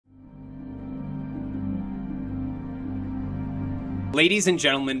Ladies and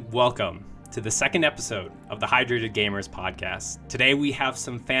gentlemen, welcome to the second episode of the Hydrated Gamers podcast. Today we have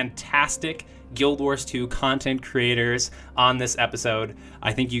some fantastic Guild Wars 2 content creators on this episode.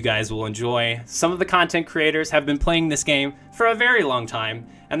 I think you guys will enjoy. Some of the content creators have been playing this game for a very long time,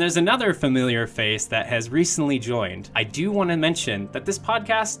 and there's another familiar face that has recently joined. I do want to mention that this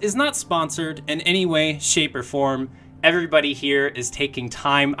podcast is not sponsored in any way, shape, or form. Everybody here is taking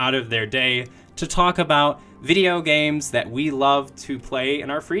time out of their day to talk about video games that we love to play in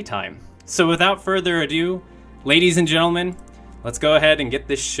our free time. So without further ado, ladies and gentlemen, let's go ahead and get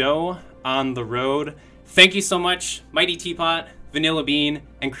this show on the road. Thank you so much, MightyTeapot, VanillaBean,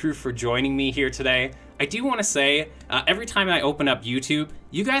 and Kroof for joining me here today. I do want to say, every time I open up YouTube,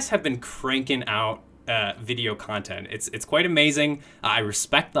 you guys have been cranking out video content. It's quite amazing. I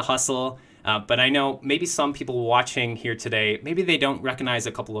respect the hustle, but I know maybe some people watching here today, maybe they don't recognize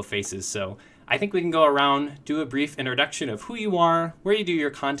a couple of faces, so I think we can go around, do a brief introduction of who you are, where you do your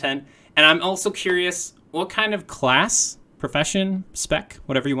content, and I'm also curious what kind of class, profession, spec,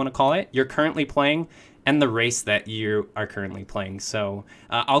 whatever you want to call it, you're currently playing, and the race that you are currently playing. So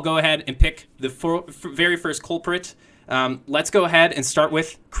I'll go ahead and pick the very first culprit. Let's go ahead and start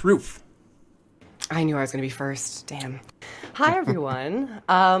with Kroof. I knew I was going to be first. Damn. Hi, everyone.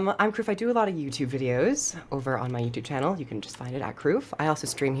 I'm Kroof. I do a lot of YouTube videos over on my YouTube channel. You can just find it at Kroof. I also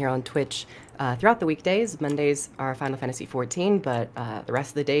stream here on Twitch throughout the weekdays. Mondays are Final Fantasy XIV, but the rest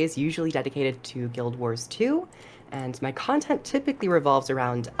of the days usually dedicated to Guild Wars 2. And my content typically revolves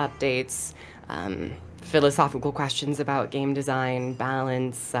around updates, philosophical questions about game design,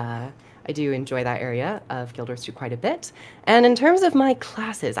 balance. I do enjoy that area of Guild Wars 2 quite a bit. And in terms of my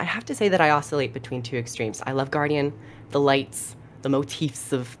classes, I have to say that I oscillate between two extremes. I love Guardian, the lights, the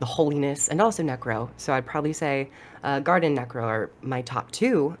motifs of the holiness, and also Necro. So I'd probably say Guardian and Necro are my top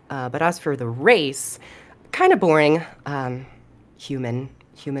two. But as for the race, kind of boring. Human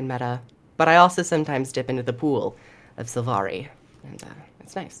meta. But I also sometimes dip into the pool of Sylvari, and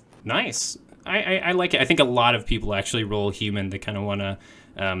it's nice. Nice. I like it. I think a lot of people actually roll human. They kind of want to,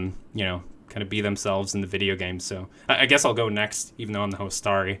 kind of be themselves in the video game. So I guess I'll go next, even though I'm the host,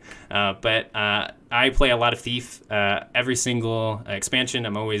 sorry. But I play a lot of Thief. Every single expansion,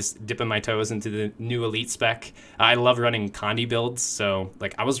 I'm always dipping my toes into the new Elite spec. I love running Condi builds. So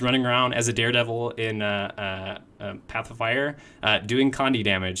like I was running around as a Daredevil in Path of Fire doing Condi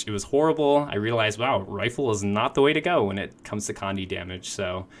damage. It was horrible. I realized, wow, rifle is not the way to go when it comes to Condi damage.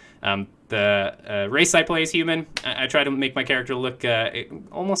 So the race I play is human. I try to make my character look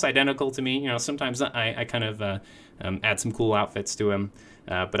almost identical to me. You know, sometimes I kind of add some cool outfits to him.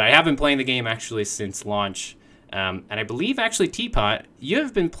 But I have been playing the game actually since launch. And I believe actually, Teapot, you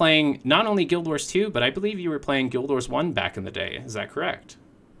have been playing not only Guild Wars 2, but I believe you were playing Guild Wars 1 back in the day. Is that correct?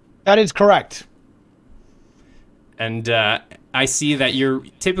 That is correct. And I see that you're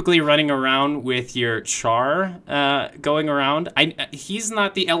typically running around with your Char going around. He's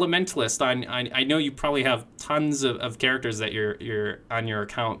not the Elementalist. I know you probably have tons of characters that you're on your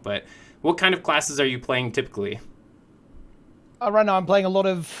account, but what kind of classes are you playing typically? Right now I'm playing a lot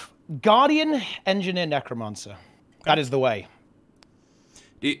of Guardian, Engineer, Necromancer. That is the way.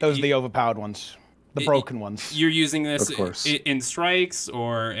 Those are the overpowered ones. The broken ones. You're using this in strikes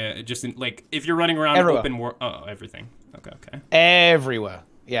or just in, like, if you're running around everywhere. Open world? Oh, everything. Okay. Everywhere.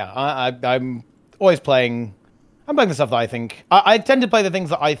 Yeah, I'm always playing. I'm playing the stuff that I think. I tend to play the things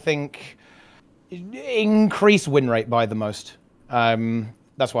that I think increase win rate by the most.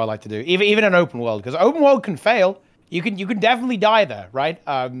 That's what I like to do. Even in open world, because open world can fail. You can definitely die there, right?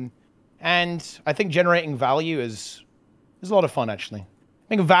 And I think generating value is a lot of fun actually. I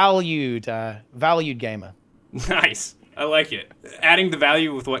think a valued gamer. Nice. I like it. Adding the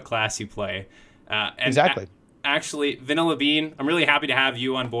value with what class you play. Exactly. Actually, VanillaBean, I'm really happy to have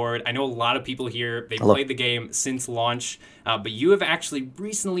you on board. I know a lot of people here, they've played the game since launch, but you have actually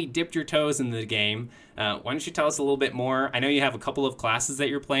recently dipped your toes into the game. Why don't you tell us a little bit more? I know you have a couple of classes that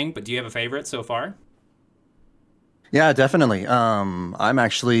you're playing, but do you have a favorite so far? Yeah, definitely. I'm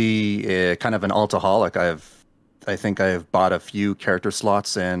actually kind of an altaholic. I think I've bought a few character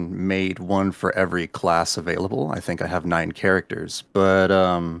slots and made one for every class available. I think I have 9 characters. But,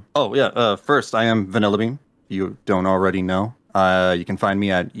 first, I am VanillaBean. If you don't already know. You can find me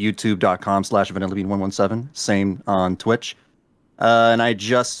at youtube.com/VanillaBean117. Same on Twitch. And I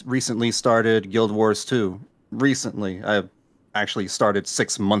just recently started Guild Wars 2. Recently. I actually started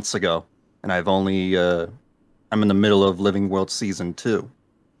 6 months ago. And I've only... I'm in the middle of Living World Season 2.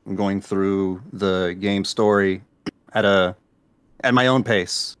 I'm going through the game story at my own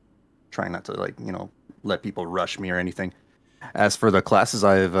pace, trying not to let people rush me or anything. As for the classes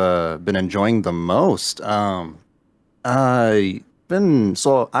I've been enjoying the most,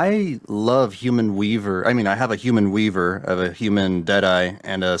 I love Human Weaver. I mean, I have a Human Weaver, I have a Human Deadeye,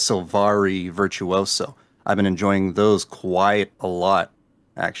 and a Sylvari Virtuoso. I've been enjoying those quite a lot,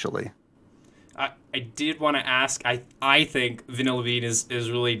 actually. I did want to ask, I think VanillaBean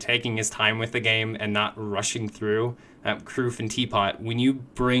is really taking his time with the game and not rushing through. Kroof and Teapot, when you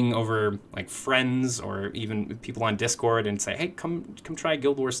bring over like friends or even people on Discord and say, hey, come try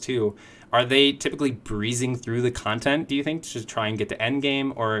Guild Wars 2, are they typically breezing through the content, do you think, to try and get to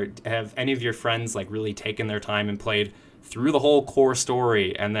endgame? Or have any of your friends like really taken their time and played through the whole core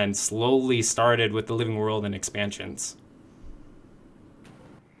story and then slowly started with the living world and expansions?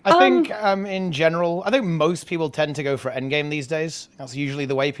 I think, in general, I think most people tend to go for endgame these days. That's usually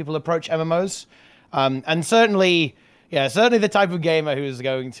the way people approach MMOs. And certainly, certainly the type of gamer who's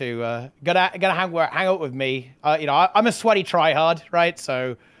going to gonna hang out with me. I'm a sweaty tryhard, right?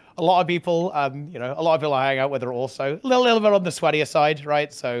 So a lot of people, a lot of people I hang out with are also a little bit on the sweatier side,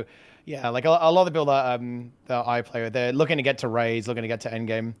 right? So yeah, like a lot of the people that I play with, they're looking to get to raids, looking to get to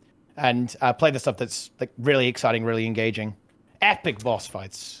endgame, and play the stuff that's like really exciting, really engaging. Epic boss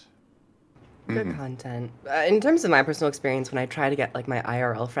fights. Good content. In terms of my personal experience, when I try to get like my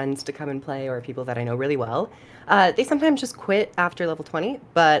IRL friends to come and play, or people that I know really well, they sometimes just quit after level 20.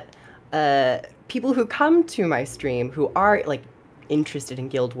 But people who come to my stream who are like interested in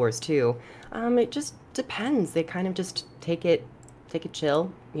Guild Wars 2, it just depends. They kind of just take it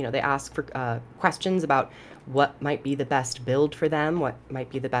chill. They ask for questions about what might be the best build for them, what might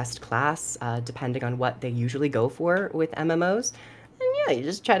be the best class, depending on what they usually go for with MMOs. And yeah, you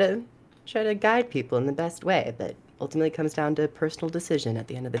just try to guide people in the best way, but ultimately comes down to personal decision at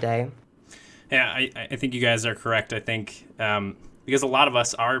the end of the day. Yeah, I think you guys are correct. I think because a lot of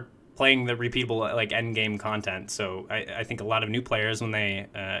us are playing the repeatable like end game content, so I think a lot of new players, when they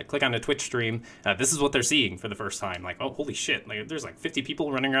click on a Twitch stream, this is what they're seeing for the first time. Like, oh, holy shit, like there's like 50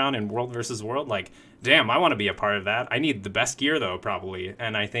 people running around in world versus world. Like, damn, I want to be a part of that. I need the best gear though, probably.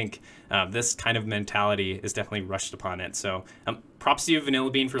 And I think this kind of mentality is definitely rushed upon it. So props to you,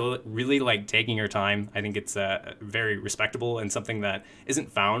 VanillaBean, for really like taking your time. I think it's very respectable and something that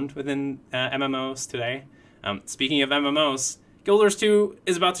isn't found within MMOs today. Speaking of MMOs, Guild Wars 2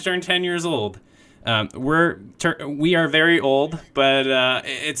 is about to turn 10 years old. We are very old, but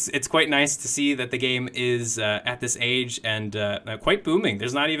it's quite nice to see that the game is at this age and quite booming.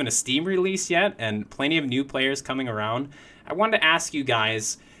 There's not even a Steam release yet, and plenty of new players coming around. I wanted to ask you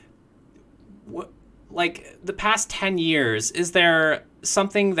guys, like the past 10 years, is there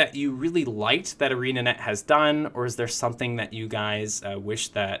something that you really liked that ArenaNet has done, or is there something that you guys wish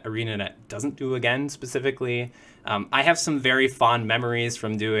that ArenaNet doesn't do again specifically? I have some very fond memories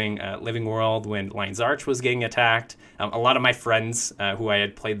from doing Living World when Lion's Arch was getting attacked. A lot of my friends who I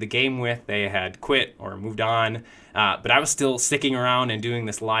had played the game with, they had quit or moved on, but I was still sticking around and doing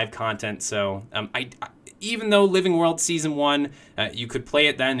this live content. So even though Living World Season 1, you could play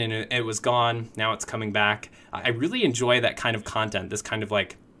it then and it was gone, now it's coming back. I really enjoy that kind of content, this kind of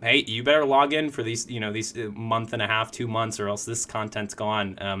like, hey, you better log in for these month and a half, 2 months, or else this content's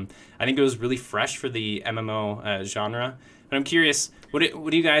gone. I think it was really fresh for the MMO genre. But I'm curious, what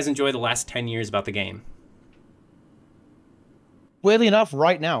do you guys enjoy the last 10 years about the game? Weirdly enough,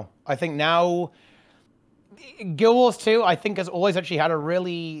 right now. I think now Guild Wars 2, I think, has always actually had a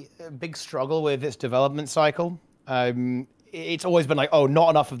really big struggle with its development cycle. It's always been like, oh,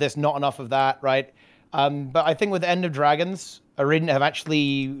 not enough of this, not enough of that, right? But I think with End of Dragons, ArenaNet have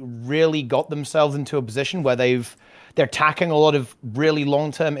actually really got themselves into a position where they're tackling a lot of really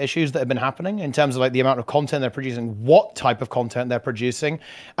long-term issues that have been happening in terms of like the amount of content they're producing, what type of content they're producing,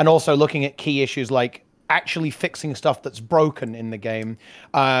 and also looking at key issues like actually fixing stuff that's broken in the game,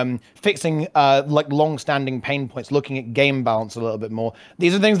 fixing like long-standing pain points, looking at game balance a little bit more.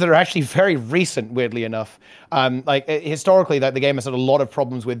 These are things that are actually very recent, weirdly enough. Like historically, that the game has had a lot of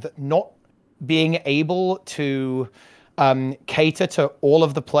problems with not being able to cater to all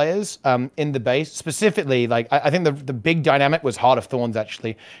of the players in the base. Specifically, like I think the big dynamic was Heart of Thorns,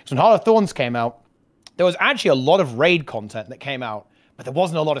 actually. So when Heart of Thorns came out, there was actually a lot of raid content that came out, but there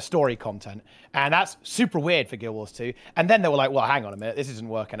wasn't a lot of story content. And that's super weird for Guild Wars 2. And then they were like, well, hang on a minute, this isn't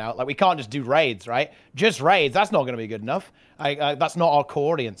working out. Like, we can't just do raids, right? Just raids, that's not going to be good enough. That's not our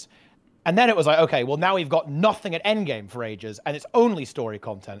core audience. And then it was like, okay, well, now we've got nothing at endgame for ages, and it's only story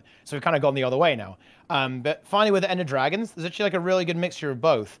content. So we've kind of gone the other way now. But finally, with the End of Dragons, there's actually like a really good mixture of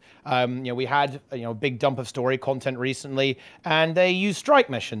both. We had a big dump of story content recently, and they used strike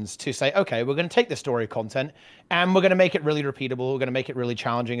missions to say, okay, we're going to take the story content, and we're going to make it really repeatable. We're going to make it really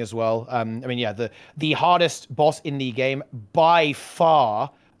challenging as well. I mean, yeah, the hardest boss in the game by far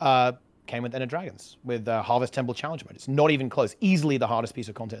came with End of Dragons, with Harvest Temple Challenge Mode. It's not even close. Easily the hardest piece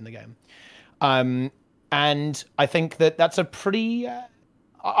of content in the game. And I think that that's a pretty...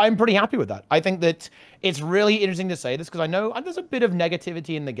 I'm pretty happy with that. I think that it's really interesting to say this because I know there's a bit of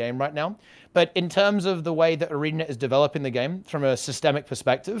negativity in the game right now. But in terms of the way that ArenaNet is developing the game from a systemic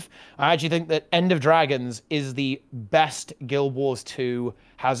perspective, I actually think that End of Dragons is the best Guild Wars 2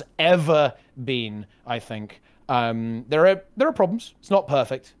 has ever been, I think. There are problems. It's not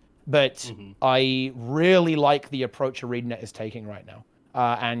perfect. But I really like the approach ArenaNet is taking right now.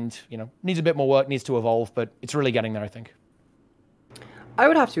 And, you know, needs a bit more work, needs to evolve, but it's really getting there, I think. I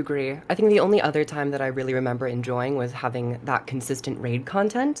would have to agree. I think the only other time that I really remember enjoying was having that consistent raid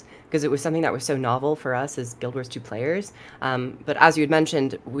content, because it was something that was so novel for us as Guild Wars 2 players. But as you had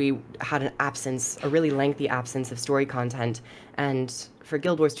mentioned, we had a really lengthy absence of story content. And for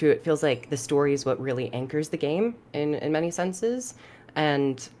Guild Wars 2, it feels like the story is what really anchors the game in many senses.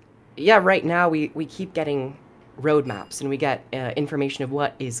 And yeah, right now we keep getting roadmaps and we get information of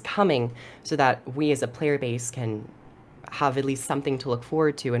what is coming so that we as a player base can have at least something to look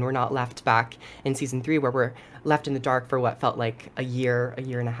forward to, and we're not left back in season 3 where we're left in the dark for what felt like a year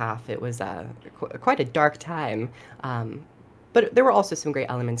and a half. It was quite a dark time, but there were also some great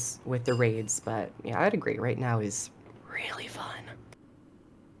elements with the raids. But yeah, I'd agree. Right now is really fun.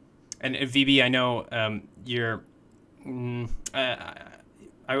 And VB, I know you're.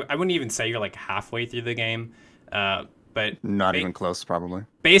 I wouldn't even say you're like halfway through the game. But not even close, probably.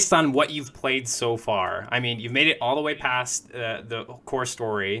 Based on what you've played so far, I mean, you've made it all the way past the core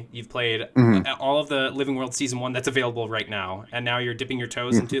story. You've played all of the Living World Season 1 that's available right now, and now you're dipping your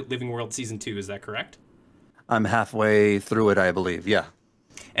toes into Living World Season 2. Is that correct? I'm halfway through it, I believe. Yeah.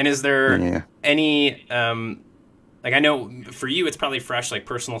 And is there any like, I know for you it's probably fresh, like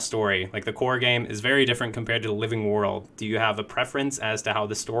personal story. Like the core game is very different compared to the Living World. Do you have a preference as to how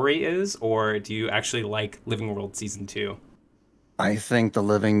the story is, or do you actually like Living World Season 2? I think the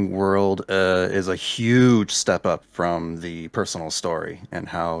Living World is a huge step up from the personal story and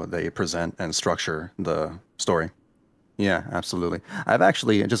how they present and structure the story. Yeah, absolutely. I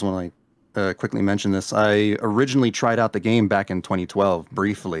just want to quickly mention this. I originally tried out the game back in 2012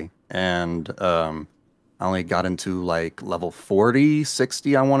 briefly, and I only got into like level 40,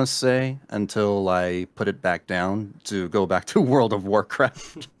 60, I want to say, until I put it back down to go back to World of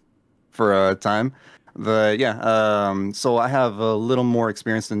Warcraft for a time. But yeah, so I have a little more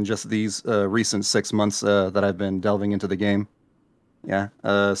experience than just these recent 6 months that I've been delving into the game. Yeah,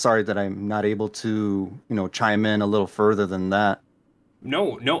 sorry that I'm not able to, chime in a little further than that.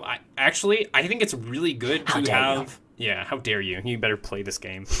 No, I think it's really good to have... Yeah, how dare you? You better play this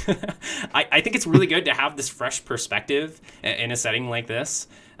game. I think it's really good to have this fresh perspective in a setting like this,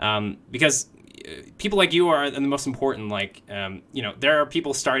 because people like you are the most important. Like, there are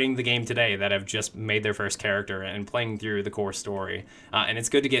people starting the game today that have just made their first character and playing through the core story, and it's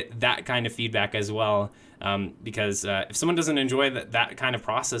good to get that kind of feedback as well, because if someone doesn't enjoy that kind of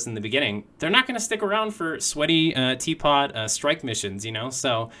process in the beginning, they're not going to stick around for sweaty teapot strike missions,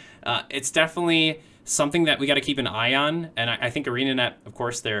 So it's definitely something that we got to keep an eye on, and I think ArenaNet, of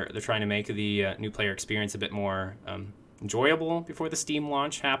course, they're trying to make the new player experience a bit more enjoyable before the Steam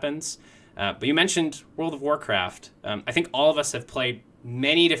launch happens. But you mentioned World of Warcraft. I think all of us have played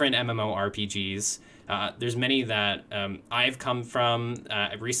many different MMORPGs. There's many that I've come from.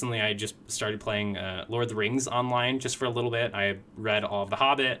 Recently, I just started playing Lord of the Rings online just for a little bit. I read all of The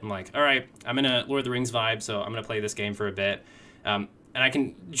Hobbit. I'm like, all right, I'm in a Lord of the Rings vibe, so I'm going to play this game for a bit. And I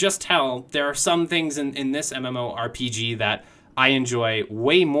can just tell there are some things in this MMORPG that I enjoy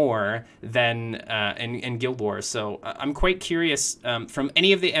way more than in Guild Wars. So I'm quite curious, from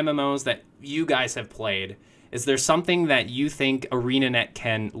any of the MMOs that you guys have played, is there something that you think ArenaNet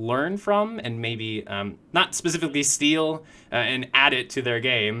can learn from and maybe not specifically steal and add it to their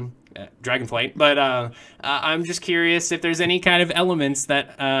game, Dragonflight, but I'm just curious if there's any kind of elements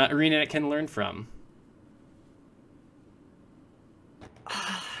that ArenaNet can learn from.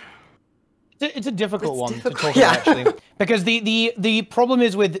 It's a difficult one to talk about, actually, because the problem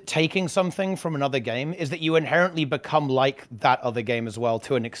is with taking something from another game is that you inherently become like that other game as well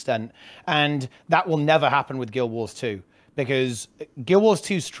to an extent, and that will never happen with Guild Wars 2, because Guild Wars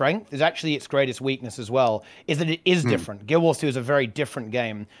 2's strength is actually its greatest weakness as well, is that it is different. Guild Wars 2 is a very different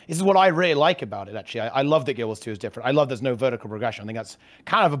game. This is what I really like about it, actually. I love that Guild Wars 2 is different. I love there's no vertical progression. I think that's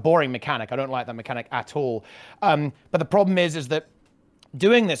kind of a boring mechanic. I don't like that mechanic at all. But the problem is that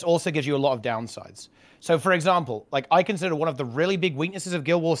doing this also gives you a lot of downsides. So, for example, like I consider one of the really big weaknesses of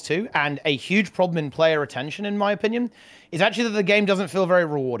Guild Wars 2 and a huge problem in player retention, in my opinion, is actually that the game doesn't feel very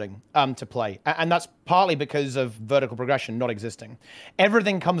rewarding to play. And that's partly because of vertical progression not existing.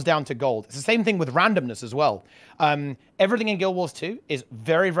 Everything comes down to gold. It's the same thing with randomness as well. Everything in Guild Wars 2 is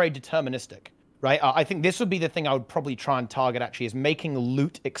very, very deterministic. Right, I think this would be the thing I would probably try and target, actually, is making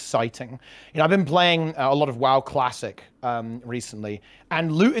loot exciting. You know, I've been playing a lot of WoW Classic recently,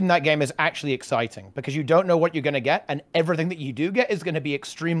 and loot in that game is actually exciting because you don't know what you're going to get, and everything that you do get is going to be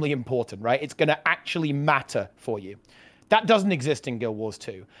extremely important, right? It's going to actually matter for you. That doesn't exist in Guild Wars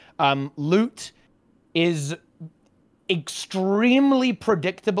 2. Loot is extremely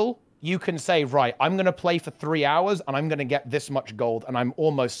predictable. You can say, right, I'm going to play for 3 hours and I'm going to get this much gold, and I'm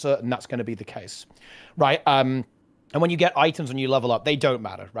almost certain that's going to be the case, right? And when you get items when you level up, they don't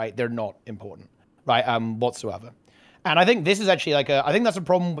matter, right? They're not important, right, whatsoever. And I think this is actually like I think that's a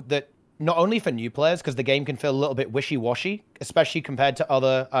problem with that, not only for new players, because the game can feel a little bit wishy-washy, especially compared to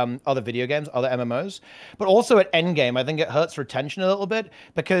other video games, other MMOs, but also at endgame, I think it hurts retention a little bit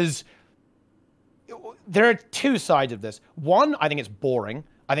because there are two sides of this. One, I think it's boring.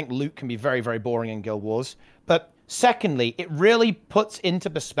 I think loot can be very, very boring in Guild Wars. But secondly, it really puts into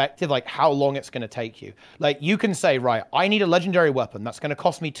perspective like how long it's going to take you. Like you can say, right, I need a legendary weapon. That's going to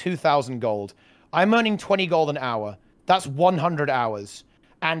cost me 2,000 gold. I'm earning 20 gold an hour. That's 100 hours.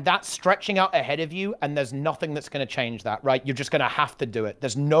 And that's stretching out ahead of you, and there's nothing that's going to change that, right? You're just going to have to do it.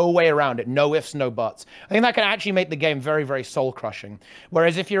 There's no way around it. No ifs, no buts. I think that can actually make the game very, very soul-crushing.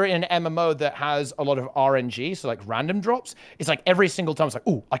 Whereas if you're in an MMO that has a lot of RNG, so like random drops, it's like every single time it's like,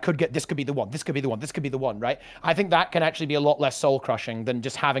 ooh, I could get, this could be the one, this could be the one, this could be the one, right? I think that can actually be a lot less soul-crushing than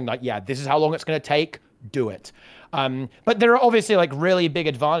just having like, yeah, this is how long it's going to take, do it. But there are obviously like really big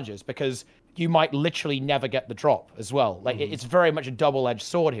advantages because you might literally never get the drop as well. Like it's very much a double-edged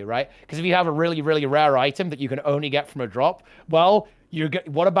sword here, right? Because if you have a really, really rare item that you can only get from a drop, well,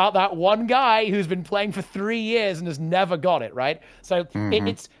 what about that one guy who's been playing for 3 years and has never got it, right? So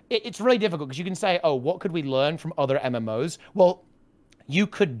it's really difficult because you can say, oh, what could we learn from other MMOs? Well, you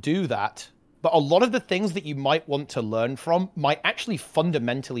could do that, but a lot of the things that you might want to learn from might actually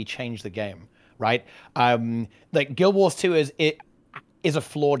fundamentally change the game, right? Like Guild Wars 2 is a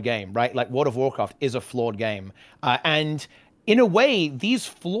flawed game, right? Like World of Warcraft is a flawed game. And in a way, these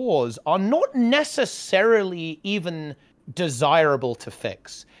flaws are not necessarily even desirable to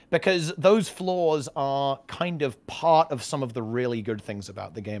fix because those flaws are kind of part of some of the really good things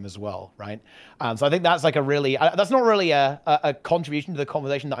about the game as well, right? So I think that's like a really, that's not really a contribution to the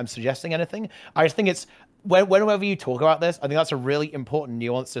conversation that I'm suggesting anything. I just think it's, whenever you talk about this, I think that's a really important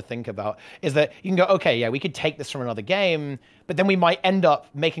nuance to think about, is that you can go, okay, yeah, we could take this from another game, but then we might end up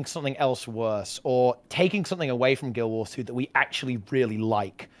making something else worse or taking something away from Guild Wars 2 that we actually really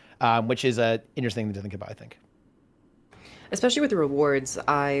like, which is an interesting thing to think about, I think. Especially with the rewards,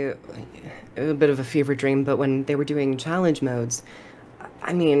 a bit of a fever dream, but when they were doing challenge modes,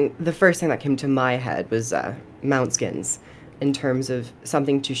 I mean, the first thing that came to my head was mount skins, in terms of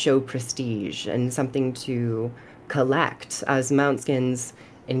something to show prestige and something to collect, as mount skins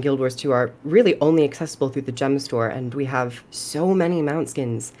in Guild Wars 2 are really only accessible through the Gemstore, and we have so many mount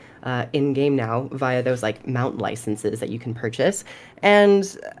skins in-game now via those like mount licenses that you can purchase.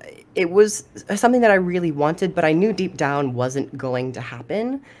 And it was something that I really wanted, but I knew deep down wasn't going to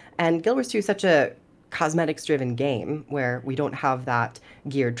happen. And Guild Wars 2 is such a cosmetics-driven game where we don't have that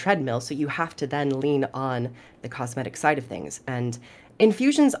geared treadmill, so you have to then lean on the cosmetic side of things. And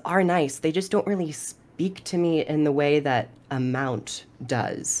infusions are nice, they just don't really speak to me in the way that a mount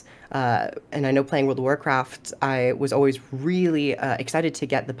does. And I know playing World of Warcraft, I was always really excited to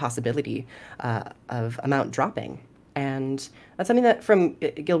get the possibility of a mount dropping. And that's something that from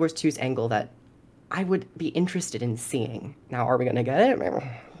Guild Wars 2's angle that I would be interested in seeing. Now, are we going to get it?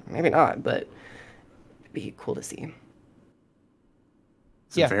 Maybe not, but it'd be cool to see.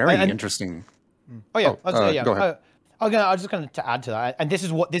 It's very interesting. Oh yeah, go ahead. I was just going to add to that, and this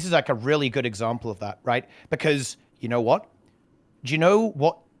is like a really good example of that, right? Because you know what? Do you know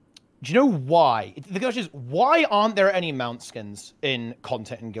why? The question is, why aren't there any mount skins in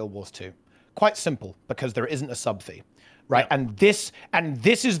content in Guild Wars 2? Quite simple, because there isn't a sub fee, right? Yeah. And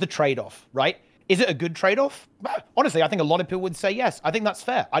this is the trade-off, right? Is it a good trade-off? Honestly, I think a lot of people would say yes. I think that's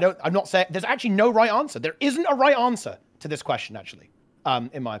fair. I'm not saying there's actually no right answer. There isn't a right answer to this question, actually,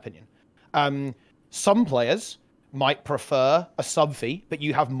 in my opinion. Some players might prefer a sub fee, but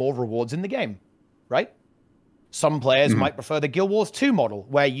you have more rewards in the game, right? Some players might prefer the Guild Wars 2 model,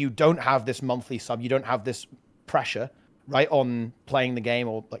 where you don't have this monthly sub, you don't have this pressure, right, on playing the game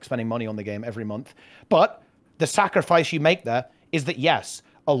or like spending money on the game every month. But the sacrifice you make there is that yes,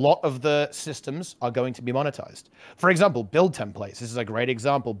 a lot of the systems are going to be monetized. For example, build templates. This is a great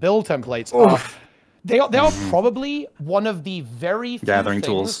example. Build templates are probably one of the very few Gathering things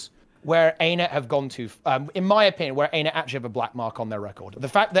tools where ArenaNet have gone to, in my opinion, where ArenaNet actually have a black mark on their record. The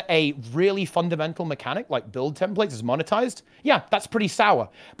fact that a really fundamental mechanic like build templates is monetized, yeah, that's pretty sour.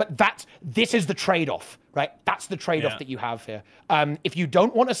 But this is the trade-off, right? That's the trade-off that you have here. If you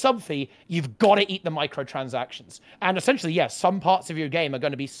don't want a sub fee, you've got to eat the microtransactions. And essentially, yes, some parts of your game are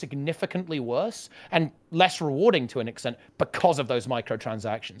going to be significantly worse and less rewarding to an extent because of those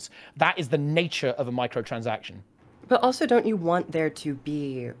microtransactions. That is the nature of a microtransaction. But also, don't you want there to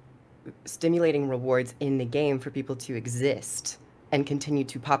be stimulating rewards in the game for people to exist and continue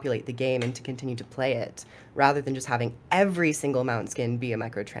to populate the game and to continue to play it, rather than just having every single mount skin be a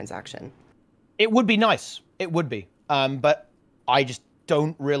microtransaction? It would be nice. It would be. But I just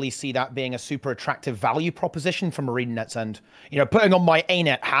don't really see that being a super attractive value proposition from ArenaNet's end. You know, putting on my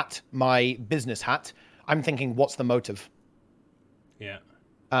ANET hat, my business hat, I'm thinking, what's the motive? Yeah.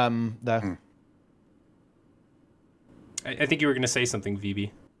 There. I think you were going to say something, VB.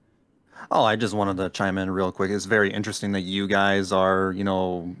 Oh, I just wanted to chime in real quick. It's very interesting that you guys are, you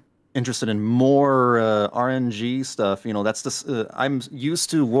know, interested in more RNG stuff. You know, that's this. I'm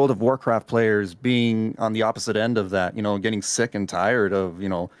used to World of Warcraft players being on the opposite end of that. You know, getting sick and tired of, you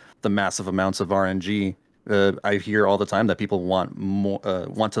know, the massive amounts of RNG. I hear all the time that people want more,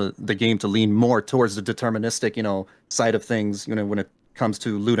 the game to lean more towards the deterministic, you know, side of things. You know, when it comes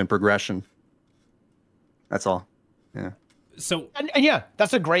to loot and progression. That's all. Yeah. So and yeah,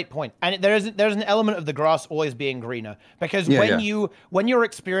 that's a great point. And there's an element of the grass always being greener, because when you're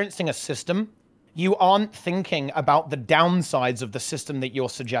experiencing a system, you aren't thinking about the downsides of the system that you're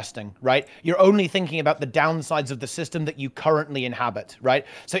suggesting, right? You're only thinking about the downsides of the system that you currently inhabit, right?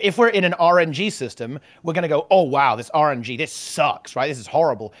 So if we're in an RNG system, we're going to go, oh, wow, this RNG, this sucks, right? This is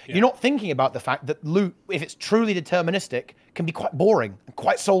horrible. Yeah. You're not thinking about the fact that loot, if it's truly deterministic, can be quite boring,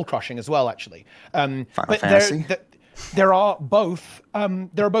 quite soul-crushing as well, actually. There are both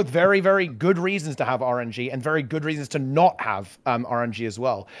very, very good reasons to have RNG and very good reasons to not have RNG as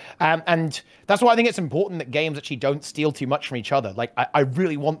well. And that's why I think it's important that games actually don't steal too much from each other. Like, I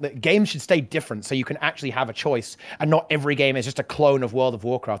really want that games should stay different so you can actually have a choice, and not every game is just a clone of World of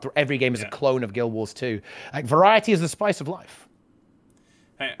Warcraft, or every game is a clone of Guild Wars 2. Like, variety is the spice of life.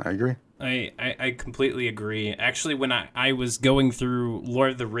 I agree. I completely agree. Actually, when I was going through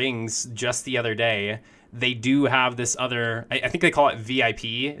Lord of the Rings just the other day, they do have this other, I think they call it VIP,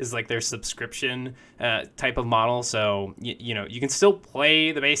 is like their subscription type of model. So, you know, you can still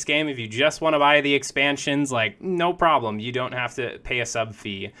play the base game if you just want to buy the expansions, like no problem. You don't have to pay a sub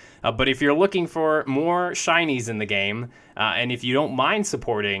fee. But if you're looking for more shinies in the game, and if you don't mind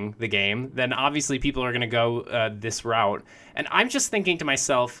supporting the game, then obviously people are going to go this route. And I'm just thinking to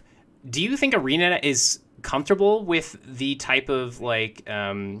myself, do you think ArenaNet is comfortable with the type of like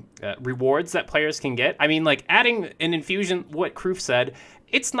rewards that players can get? I mean, like adding an infusion, what Kroof said,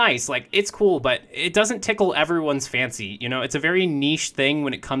 it's nice, like it's cool, but it doesn't tickle everyone's fancy. You know, it's a very niche thing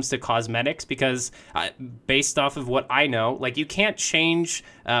when it comes to cosmetics, because based off of what I know, like you can't change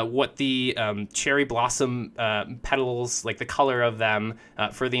what the cherry blossom petals, like the color of them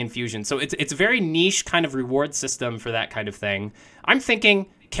for the infusion. So it's a very niche kind of reward system for that kind of thing. I'm thinking,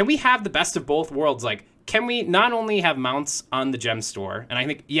 can we have the best of both worlds? Like, can we not only have mounts on the Gemstore, and I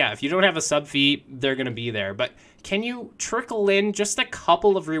think, yeah, if you don't have a sub fee, they're going to be there, but can you trickle in just a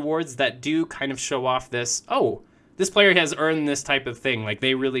couple of rewards that do kind of show off this, oh, this player has earned this type of thing, like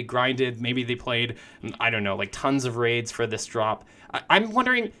they really grinded, maybe they played, I don't know, like tons of raids for this drop. I'm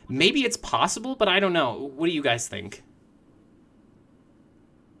wondering, maybe it's possible, but I don't know. What do you guys think?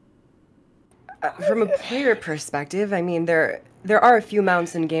 From a player perspective, I mean, there are a few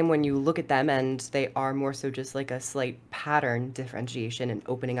mounts in game when you look at them, and they are more so just like a slight pattern differentiation and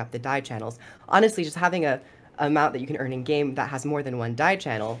opening up the die channels. Honestly, just having a mount that you can earn in game that has more than one die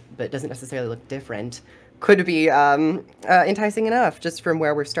channel but doesn't necessarily look different could be enticing enough, just from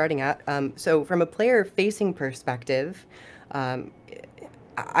where we're starting at. So from a player-facing perspective, but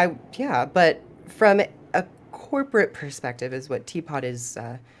from a corporate perspective is what Teapot is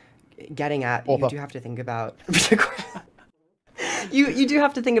getting at. You do have to think about you do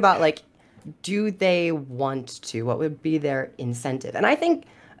have to think about, like, do they want to? What would be their incentive? And I think,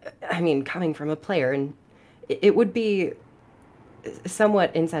 I mean, coming from a player, and it would be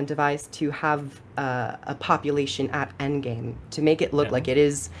somewhat incentivized to have a population at endgame to make it look like it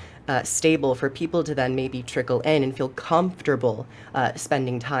is stable for people to then maybe trickle in and feel comfortable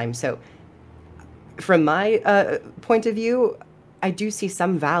spending time. So from my point of view, I do see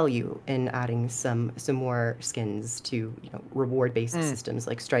some value in adding some more skins to reward-based systems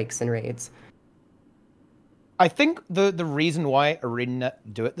like strikes and raids. I think the reason why ArenaNet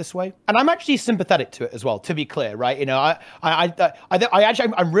do it this way, and I'm actually sympathetic to it as well, to be clear, right? You know,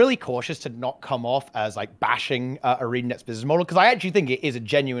 I'm really cautious to not come off as like bashing ArenaNet's business model, because I actually think it is a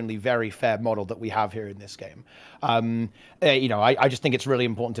genuinely very fair model that we have here in this game. You know, I just think it's really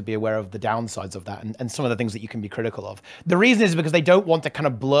important to be aware of the downsides of that and some of the things that you can be critical of. The reason is because they don't want to kind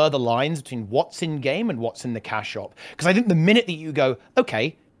of blur the lines between what's in game and what's in the cash shop. Because I think the minute that you go,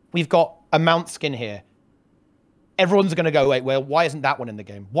 okay, we've got a mount skin here, everyone's going to go, wait, well, why isn't that one in the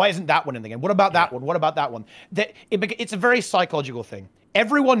game? Why isn't that one in the game? What about that one? What about that one? It's a very psychological thing.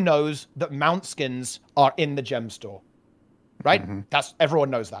 Everyone knows that mount skins are in the Gemstore, right?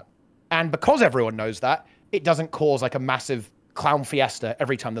 Everyone knows that. And because everyone knows that, it doesn't cause like a massive clown fiesta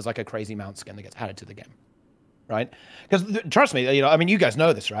every time there's like a crazy mount skin that gets added to the game, right? Because trust me, you know, I mean, you guys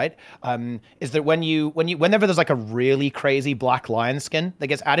know this, right? Is that whenever there's like a really crazy black lion skin that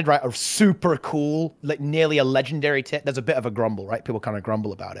gets added, right, a super cool, like nearly a legendary tip, there's a bit of a grumble, right? People kind of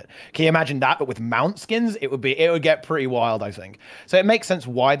grumble about it. Can you imagine that? But with mount skins, it would get pretty wild, I think. So it makes sense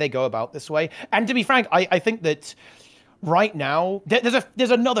why they go about this way. And to be frank, I think that right now,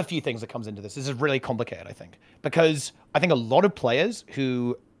 there's another few things that comes into this. This is really complicated, I think, because I think a lot of players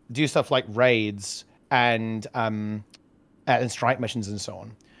who do stuff like raids and strike missions and so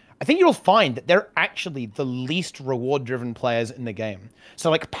on, I think you'll find that they're actually the least reward-driven players in the game. So,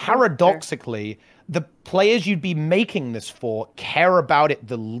 like, paradoxically, the players you'd be making this for care about it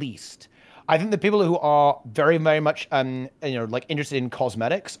the least. I think the people who are very, very much, you know, like interested in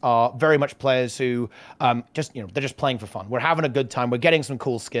cosmetics are very much players who just, you know, they're just playing for fun. We're having a good time. We're getting some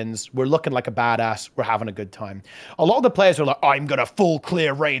cool skins. We're looking like a badass. We're having a good time. A lot of the players who are like, I'm going to full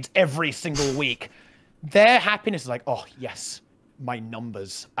clear raids every single week. Their happiness is like, oh, yes, my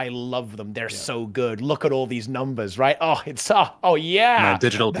numbers. I love them. They're so good. Look at all these numbers, right? Oh, oh yeah. My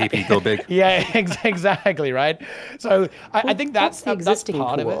digital PP go big. Yeah, exactly, right? So I think that's the existing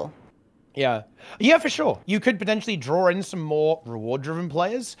part pool. of it. Yeah, for sure. You could potentially draw in some more reward-driven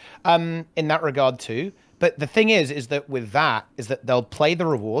players in that regard too. But the thing is that with that, is that they'll play the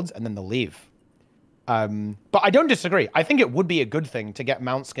rewards and then they'll leave. But I don't disagree. I think it would be a good thing to get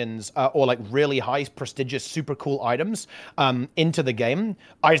mount skins or like really high, prestigious, super cool items into the game.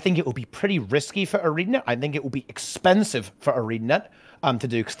 I think it will be pretty risky for ArenaNet. I think it will be expensive for ArenaNet to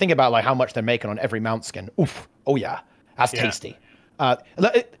do. Because think about like how much they're making on every mount skin. Oof. Oh yeah, that's tasty.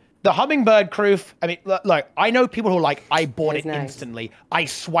 The hummingbird, Kroof, I mean, look, I know people who are like, I bought it instantly. I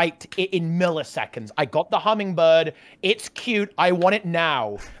swiped it in milliseconds. I got the hummingbird. It's cute. I want it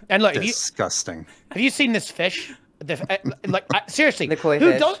now. And look, disgusting. Have you seen this fish? Seriously, the koi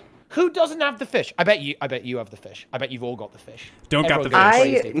fish. Who doesn't have the fish? I bet you have the fish. I bet you've all got the fish. Don't got the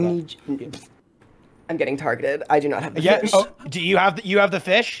fish. I'm getting targeted. I do not have the fish. Oh, do you have the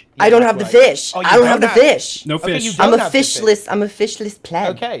fish? I don't have the fish. I don't have the fish. No fish. Okay, I'm a fishless. I'm a fishless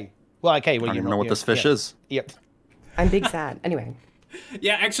pleb. Okay. Well, okay. Well, I don't even know what this fish is. Yep. I'm big sad. Anyway.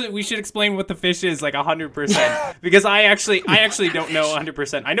 Yeah, actually, we should explain what the fish is, like 100%, because I actually don't know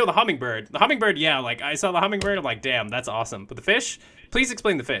 100%. I know the hummingbird. The hummingbird, yeah, like I saw the hummingbird. I'm like, damn, that's awesome. But the fish, please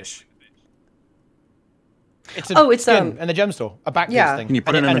explain the fish. It's skin in the Gemstore, a backpiece thing. Can you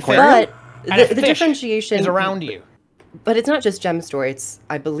put it in an aquarium? But the differentiation is around you. But it's not just Gemstore. It's,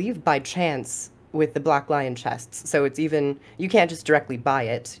 I believe, by chance with the Black Lion chests. So it's even, you can't just directly buy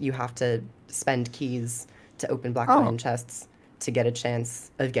it. You have to spend keys to open Black Lion chests to get a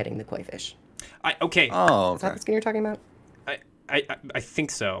chance of getting the koi fish. Okay. Oh, okay. Is that the skin you're talking about? I think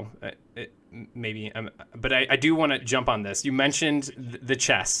so. Maybe. But I do want to jump on this. You mentioned the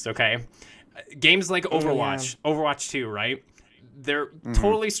chests, okay? Games like Overwatch, Overwatch 2, right? They're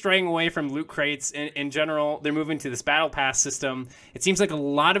totally straying away from loot crates in general. They're moving to this battle pass system. It seems like a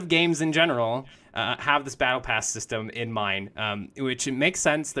lot of games in general have this battle pass system in mind, which it makes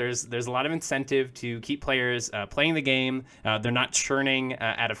sense. There's a lot of incentive to keep players playing the game. They're not churning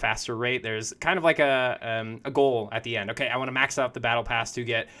at a faster rate. There's kind of like a goal at the end. Okay, I want to max out the battle pass to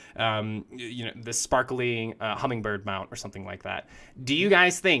get the sparkly hummingbird mount or something like that. Do you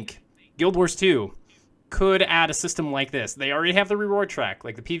guys think Guild Wars 2 could add a system like this? They already have the reward track,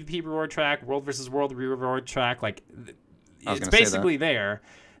 like the PvP reward track, World versus World reward track. Like, it's basically there.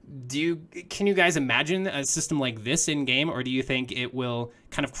 Can you guys imagine a system like this in game, or do you think it will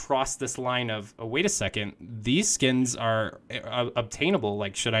kind of cross this line of, oh, wait a second, these skins are obtainable?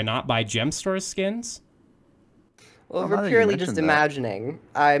 Like, should I not buy Gemstore skins? Well, we're purely just imagining.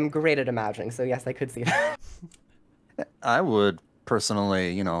 I'm great at imagining, so yes, I could see that. I would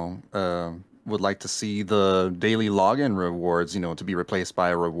personally, would like to see the daily login rewards, to be replaced by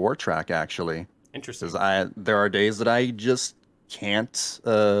a reward track, actually. Interesting. Because there are days that I just can't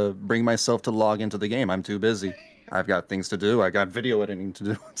bring myself to log into the game. I'm too busy. I've got things to do. I got video editing to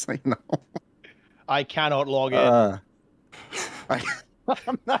do. So, I cannot log in.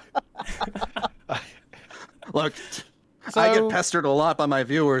 Look, I get pestered a lot by my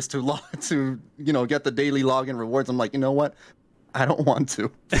viewers to get the daily login rewards. I'm like, you know what? I don't want to.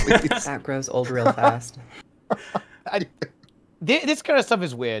 Please. That grows old real fast. This kind of stuff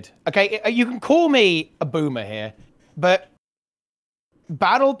is weird. Okay, you can call me a boomer here, but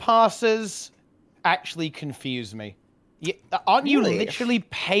battle passes actually confuse me. Aren't you literally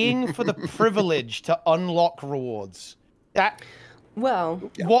paying for the privilege to unlock rewards? Well,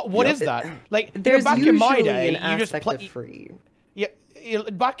 what is that? Like, there's back in my day, an you just aspect play. of free. Yeah,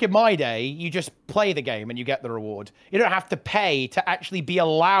 back in my day, you just play the game and you get the reward. You don't have to pay to actually be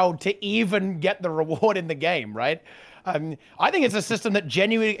allowed to even get the reward in the game, right? I think it's a system that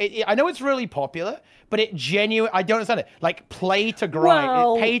genuinely. I know it's really popular, but I don't understand it. Like, play to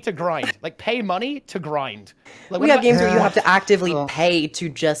grind, pay to grind, like pay money to grind. Like, we have games where you have to actively pay to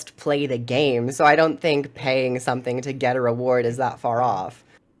just play the game, so I don't think paying something to get a reward is that far off.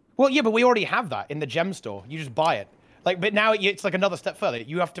 Well, yeah, but we already have that in the Gemstore. You just buy it. Like, but now it's like another step further.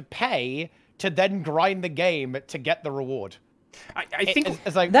 You have to pay to then grind the game to get the reward. I think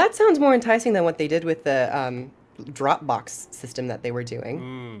it's like that sounds more enticing than what they did with the Dropbox system that they were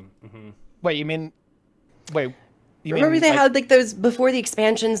doing. Wait, you mean? Wait, you remember mean, they had like those before the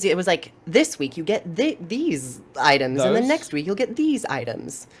expansions? It was like this week you get these items, and the next week you'll get these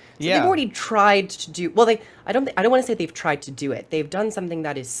items. So they've already tried to do. Well, I don't want to say they've tried to do it. They've done something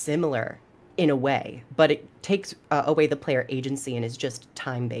that is similar in a way, but it takes away the player agency and is just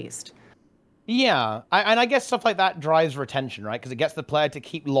time based. Yeah, and I guess stuff like that drives retention, right? Because it gets the player to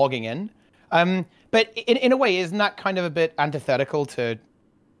keep logging in. But in a way, isn't that kind of a bit antithetical to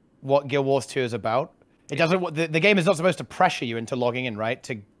what Guild Wars 2 is about? It doesn't. The game is not supposed to pressure you into logging in, right?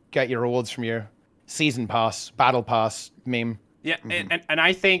 To get your rewards from your season pass, battle pass meme. Yeah, and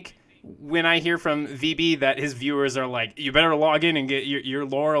I think when I hear from VB that his viewers are like, you better log in and get your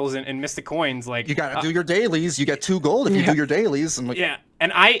laurels and Mystic Coins, like you gotta do your dailies. You get 2 gold if you do your dailies. And yeah,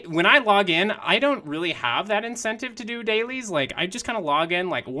 and when I log in, I don't really have that incentive to do dailies. Like, I just kind of log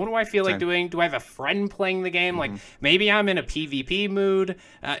in, like, what do I feel like doing? Do I have a friend playing the game? Like, maybe I'm in a PvP mood.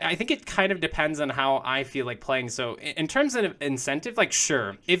 I think it kind of depends on how I feel like playing. So in terms of incentive, like,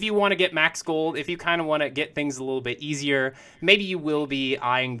 sure, if you want to get max gold, if you kind of want to get things a little bit easier, maybe you will be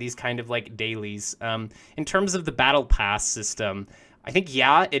eyeing these kind of like dailies. In terms of the battle pass system, I think,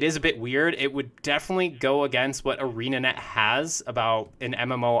 yeah, it is a bit weird. It would definitely go against what ArenaNet has about an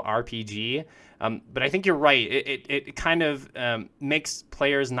MMORPG. But I think you're right. It kind of makes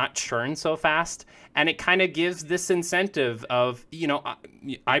players not churn so fast. And it kind of gives this incentive of,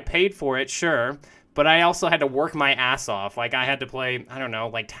 I paid for it, sure. But I also had to work my ass off. Like, I had to play, I don't know,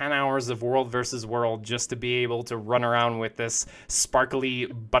 like 10 hours of World versus World just to be able to run around with this sparkly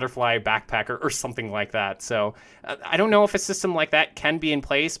butterfly backpacker or something like that. So I don't know if a system like that can be in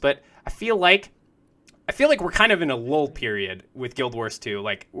place, but I feel like we're kind of in a lull period with Guild Wars 2.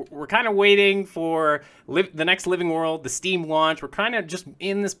 Like, we're kind of waiting for the next Living World, the Steam launch. We're kind of just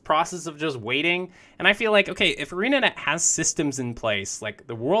in this process of just waiting. And I feel like, okay, if ArenaNet has systems in place, like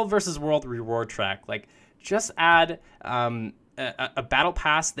the World versus World reward track, like, just add a battle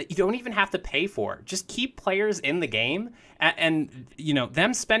pass that you don't even have to pay for. Just keep players in the game, and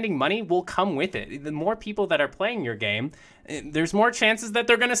them spending money will come with it. The more people that are playing your game, there's more chances that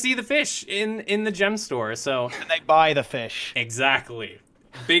they're going to see the fish in the Gemstore. So and they buy the fish. Exactly.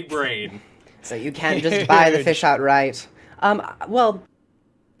 Big brain. So you can't just buy the fish outright. Well,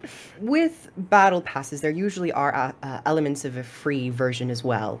 with battle passes, there usually are elements of a free version as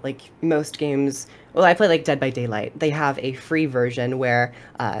well. Like most games, well, I play like Dead by Daylight. They have a free version where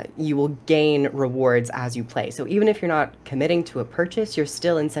you will gain rewards as you play. So even if you're not committing to a purchase, you're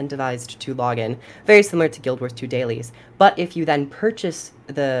still incentivized to log in. Very similar to Guild Wars 2 dailies. But if you then purchase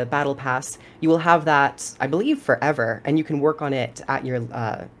the battle pass, you will have that, I believe, forever, and you can work on it at your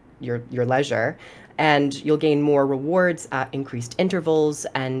leisure. And you'll gain more rewards at increased intervals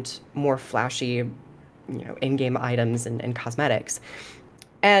and more flashy, in-game items and cosmetics.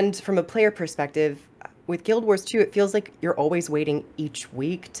 And from a player perspective, with Guild Wars 2, it feels like you're always waiting each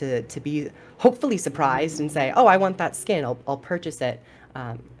week to be hopefully surprised and say, oh, I want that skin, I'll purchase it.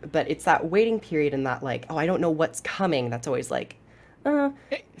 But it's that waiting period and that like, oh, I don't know what's coming. That's always like,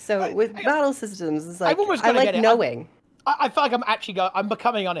 So with battle systems, it's like, I like knowing. I feel like I'm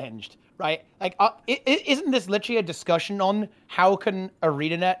becoming unhinged, right? Like, isn't this literally a discussion on how can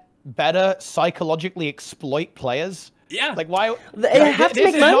ArenaNet better psychologically exploit players. Yeah. Like why? They have to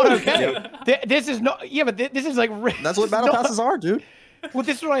make money. Not okay. This is not. Yeah, but this is like. That's what battle passes are, dude. Well,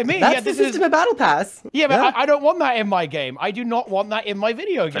 this is what I mean. That's the system of Battle Pass. Yeah, but I don't want that in my game. I do not want that in my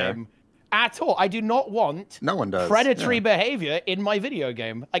video game at all. I do not want no one does. predatory behavior in my video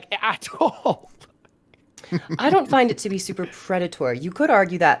game, like at all. I don't find it to be super predatory. You could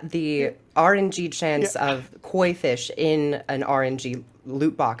argue that the RNG chance of koi fish in an RNG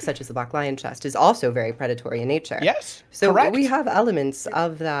loot box, such as the Black Lion chest, is also very predatory in nature. Yes, so correct. we have elements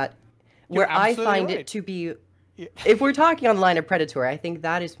of that where I find it to be. If we're talking on the line of predatory, I think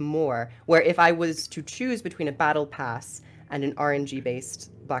that is more where if I was to choose between a battle pass and an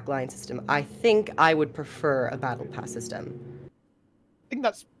RNG-based Black Lion system, I think I would prefer a battle pass system. I think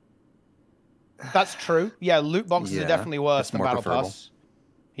that's true. Yeah, loot boxes are definitely worse than battle pass.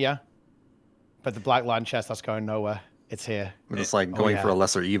 Yeah, but the Black Lion chest, that's going nowhere. It's here. It's like going for a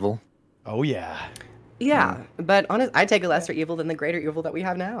lesser evil. Oh yeah. Yeah, but honestly, I take a lesser evil than the greater evil that we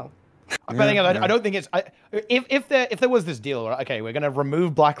have now. But I don't think it's. If there was this deal, right, okay, we're gonna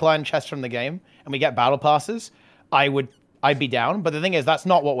remove Black Lion chests from the game and we get battle passes, I'd be down. But the thing is, that's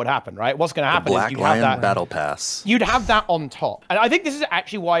not what would happen, right? What's gonna happen is Black you'd Lion have that battle pass. You'd have that on top, and I think this is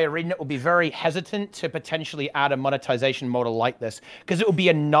actually why ArenaNet will be very hesitant to potentially add a monetization model like this, because it will be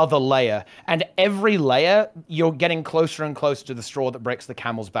another layer, and every layer you're getting closer and closer to the straw that breaks the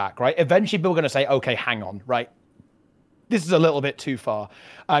camel's back, right? Eventually, people are gonna say, okay, hang on, right? This is a little bit too far.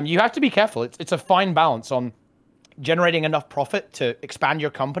 You have to be careful. It's a fine balance on generating enough profit to expand your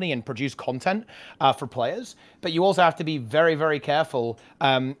company and produce content for players. But you also have to be very, very careful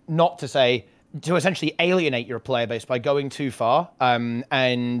not to essentially alienate your player base by going too far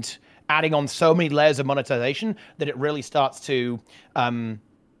and adding on so many layers of monetization that it really starts to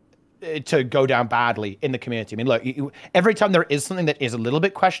go down badly in the community. I mean, look, every time there is something that is a little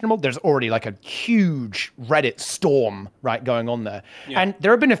bit questionable, there's already like a huge Reddit storm, right, going on there. Yeah. And there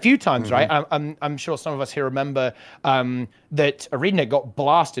have been a few times, right? I'm sure some of us here remember that ArenaNet got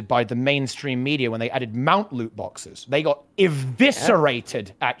blasted by the mainstream media when they added mount loot boxes. They got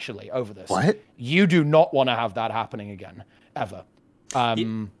eviscerated, actually, over this. What? You do not want to have that happening again, ever.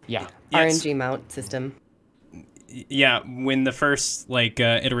 Yeah. RNG mount system. Yeah, when the first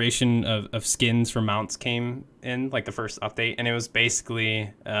iteration of skins for mounts came in, like the first update, and it was basically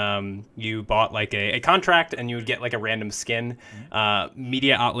you bought like a contract and you would get like a random skin.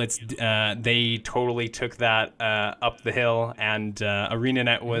 Media outlets they totally took that up the hill, and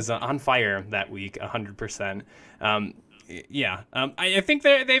ArenaNet was on fire that week, 100%. Yeah, I think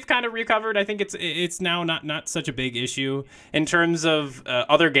they've kind of recovered. I think it's now not such a big issue in terms of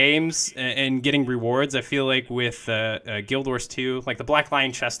other games and getting rewards. I feel like with Guild Wars 2, like the Black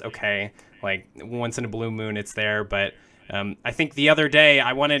Lion chest, okay, like once in a blue moon it's there, but I think the other day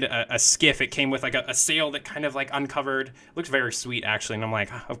I wanted a skiff. It came with like a sail that kind of like uncovered. It looked very sweet actually, and I'm like,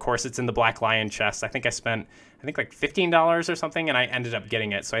 of course it's in the Black Lion chest. I think I spent like $15 or something, and I ended up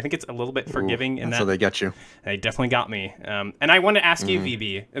getting it. So I think it's a little bit forgiving in that. So they get you. They definitely got me. And I want to ask you,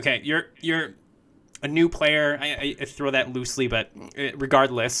 VB. Okay, you're a new player. I throw that loosely, but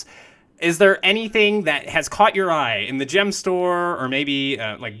regardless, is there anything that has caught your eye in the Gemstore, or maybe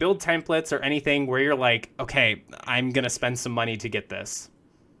like build templates or anything where you're like, okay, I'm gonna spend some money to get this?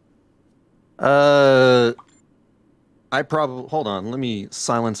 I probably hold on. Let me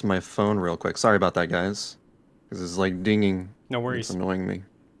silence my phone real quick. Sorry about that, guys. Because it's like dinging. No worries. It's annoying me.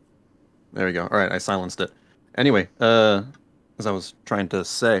 There we go. All right, I silenced it. Anyway, as I was trying to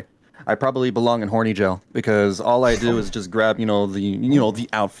say, I probably belong in horny jail because all I do is just grab, the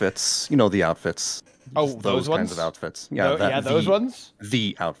outfits, the outfits. Oh, those kinds of outfits. Yeah, those ones.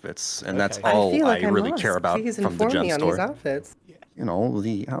 The outfits, and that's I all feel like I really care about Please from the inform me on these Gemstore. outfits.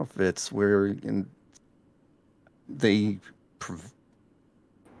 The outfits where they.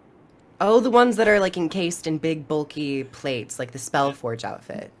 Oh, the ones that are like encased in big bulky plates, like the Spellforge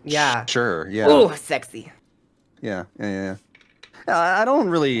outfit. Yeah. Sure. Yeah. Oh, sexy. Yeah. I don't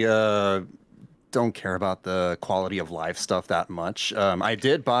really don't care about the quality of life stuff that much. I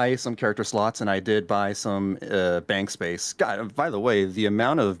did buy some character slots and I did buy some bank space. God, by the way, the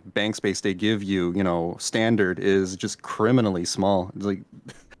amount of bank space they give you, standard is just criminally small. It's like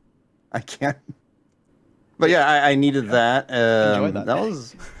I can't. But yeah, I needed that. Enjoy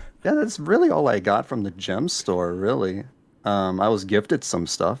that. That's really all I got from the Gemstore, really. I was gifted some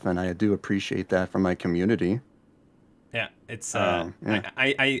stuff, and I do appreciate that from my community. Yeah, it's I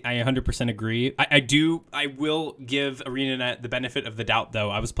 100% agree. I will give ArenaNet the benefit of the doubt though.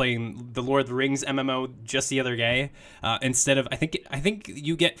 I was playing the Lord of the Rings MMO just the other day. Instead of I think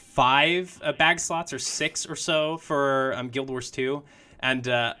you get 5 bag slots or 6 or so for Guild Wars 2. And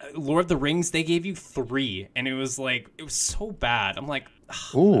Lord of the Rings, they gave you 3, and it was so bad. I'm like,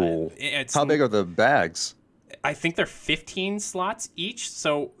 ooh, how big are the bags? I think they're 15 slots each,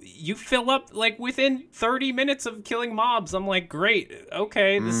 so you fill up like within 30 minutes of killing mobs. I'm like, great,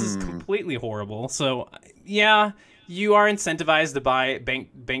 okay, this is completely horrible. So yeah, you are incentivized to buy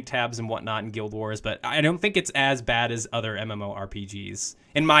bank tabs and whatnot in Guild Wars, but I don't think it's as bad as other MMORPGs,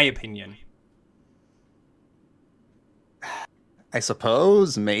 in my opinion. I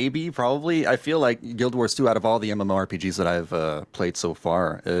suppose, maybe, probably. I feel like Guild Wars 2, out of all the MMORPGs that I've played so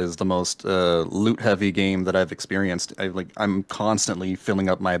far, is the most loot-heavy game that I've experienced. I'm constantly filling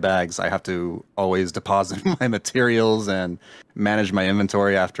up my bags. I have to always deposit my materials and manage my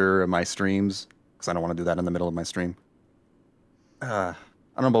inventory after my streams, because I don't want to do that in the middle of my stream. I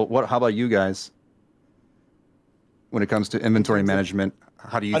don't know how about you guys? When it comes to inventory management,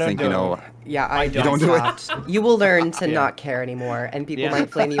 how do you think, Yeah, I don't do it. You will learn to not care anymore, and people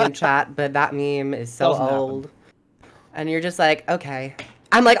might flame you in chat, but that meme is so old. And you're just like, okay.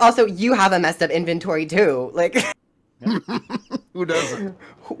 I'm like, also, you have a messed up inventory too. Like, who doesn't?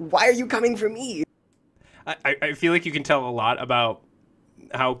 Why are you coming for me? I feel like you can tell a lot about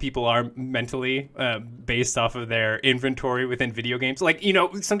how people are mentally based off of their inventory within video games. Like,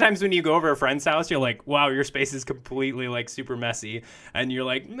 sometimes when you go over a friend's house, you're like, wow, your space is completely like super messy, and you're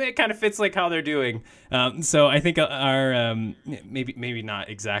like, it kind of fits like how they're doing. So I think our maybe not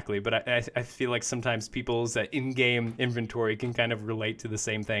exactly, but I feel like sometimes people's in-game inventory can kind of relate to the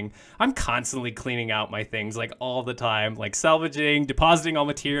same thing. I'm constantly cleaning out my things like all the time, like salvaging, depositing all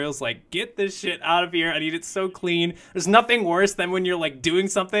materials, like get this shit out of here. I need it so clean. There's nothing worse than when you're like doing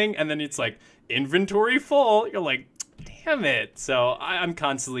something and then it's like inventory full. You're like, damn it. So I'm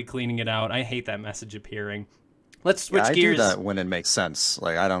constantly cleaning it out. I hate that message appearing. Let's switch gears. I do that when it makes sense.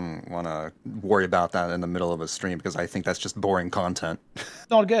 Like, I don't want to worry about that in the middle of a stream because I think that's just boring content.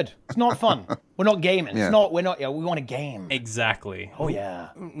 It's not good. It's not fun. We're not gaming. Yeah. We want to game. Exactly. Oh yeah.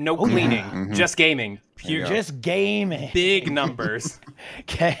 No cleaning. Just gaming. Pure. Just gaming. Big numbers.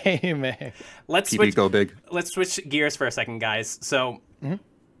 Gaming. Let's switch. Go big. Let's switch gears for a second, guys. So,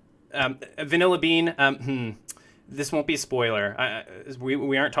 VanillaBean. This won't be a spoiler.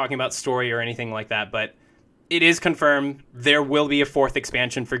 We aren't talking about story or anything like that, but it is confirmed there will be a 4th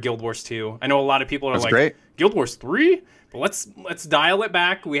expansion for Guild Wars 2. I know a lot of people are great. Guild Wars 3? But let's dial it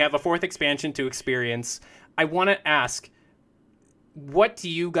back. We have a 4th expansion to experience. I want to ask, what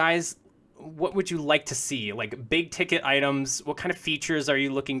would you like to see? Like big ticket items, what kind of features are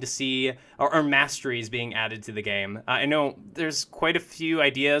you looking to see, or masteries being added to the game? I know there's quite a few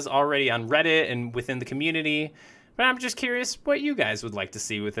ideas already on Reddit and within the community, but I'm just curious what you guys would like to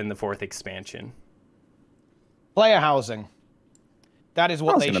see within the 4th expansion. Player housing. That is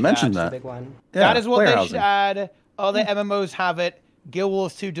what they should add. That's a big one. Yeah, that is what they should add. Other MMOs have it. Guild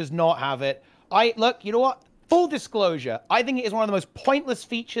Wars 2 does not have it. Look, you know what? Full disclosure, I think it is one of the most pointless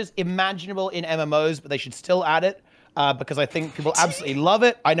features imaginable in MMOs, but they should still add it because I think people absolutely love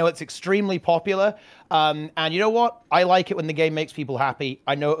it. I know it's extremely popular, and you know what? I like it when the game makes people happy.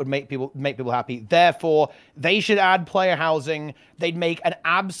 I know it would make people happy. Therefore, they should add player housing. They'd make an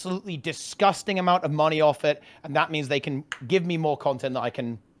absolutely disgusting amount of money off it, and that means they can give me more content that I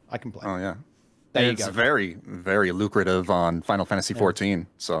can play. Oh yeah, it's very, very lucrative on Final Fantasy XIV.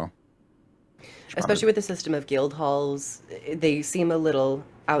 So. Especially with the system of guild halls, they seem a little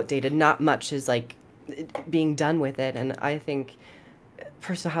outdated. Not much is like being done with it, and I think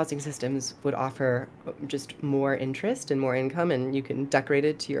personal housing systems would offer just more interest and more income, and you can decorate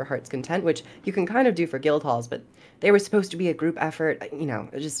it to your heart's content, which you can kind of do for guild halls, but they were supposed to be a group effort.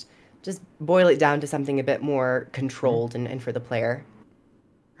 Just boil it down to something a bit more controlled and for the player.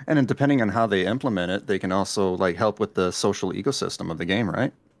 And then depending on how they implement it, they can also like help with the social ecosystem of the game,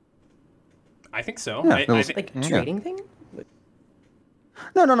 right? I think so. Yeah, like trading thing?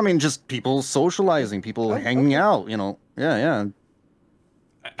 No, I mean just people socializing, people hanging out, Yeah.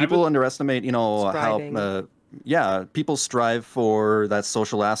 People underestimate, how people strive for that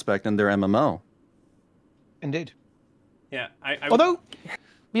social aspect in their MMO. Indeed. Yeah. Although,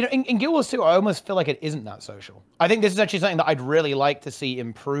 in Guild Wars 2, I almost feel like it isn't that social. I think this is actually something that I'd really like to see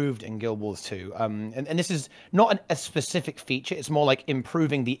improved in Guild Wars 2. And this is not a specific feature. It's more like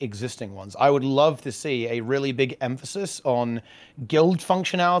improving the existing ones. I would love to see a really big emphasis on guild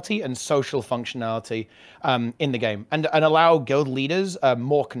functionality and social functionality in the game, and allow guild leaders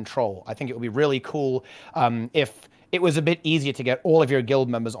more control. I think it would be really cool if it was a bit easier to get all of your guild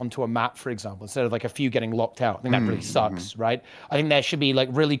members onto a map, for example, instead of like a few getting locked out. I think that really sucks, right? I think there should be like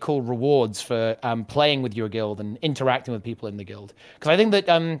really cool rewards for playing with your guild and interacting with people in the guild. Because I think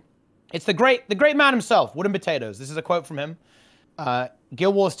that it's the great man himself, Wooden Potatoes. This is a quote from him.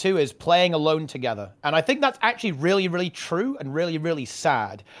 Guild Wars 2 is playing alone together. And I think that's actually really, really true and really, really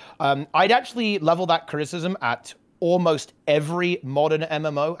sad. I'd actually level that criticism at almost every modern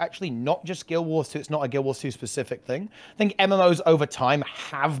MMO, actually not just Guild Wars 2, it's not a Guild Wars 2 specific thing. I think MMOs over time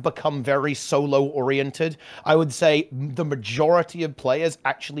have become very solo-oriented. I would say the majority of players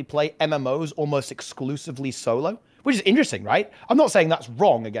actually play MMOs almost exclusively solo, which is interesting, right? I'm not saying that's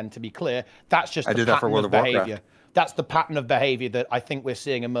wrong, again, to be clear. That's just the pattern of behavior. That's the pattern of behavior that I think we're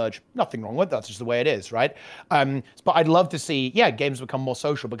seeing emerge. Nothing wrong with that. That's just the way it is, right? But I'd love to see, yeah, games become more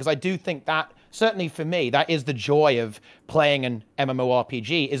social, because I do think that, certainly for me, that is the joy of playing an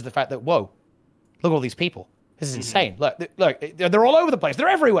MMORPG, is the fact that, whoa, look at all these people. This is insane. Look, they're all over the place. They're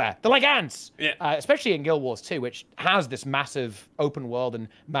everywhere. They're like ants. Yeah. Especially in Guild Wars 2, which has this massive open world and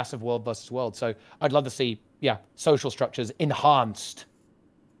massive world versus world. So I'd love to see, yeah, social structures enhanced.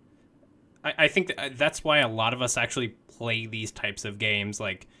 I think that's why a lot of us actually play these types of games.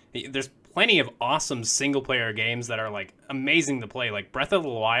 Like, there's plenty of awesome single-player games that are, like, amazing to play. Like, Breath of the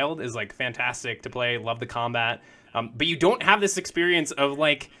Wild is, like, fantastic to play. Love the combat. But you don't have this experience of,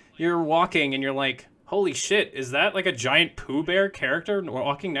 like, you're walking and you're like, holy shit, is that, like, a giant Pooh Bear character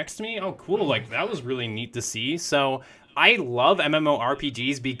walking next to me? Oh, cool. Like, that was really neat to see. So I love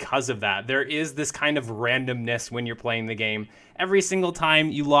MMORPGs because of that. There is this kind of randomness when you're playing the game. Every single time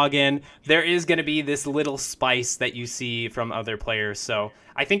you log in, there is going to be this little spice that you see from other players. So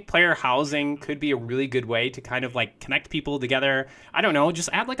I think player housing could be a really good way to kind of like connect people together. I don't know, just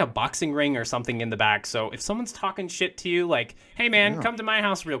add like a boxing ring or something in the back. So if someone's talking shit to you, like, hey man, come to my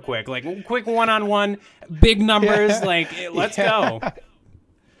house real quick. Like, quick one-on-one, big numbers, like, let's go.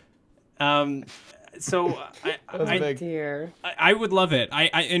 So I would love it.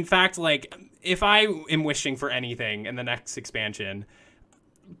 I in fact, like, if I am wishing for anything in the next expansion,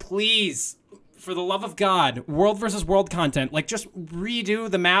 please, for the love of God, world versus world content, like, just redo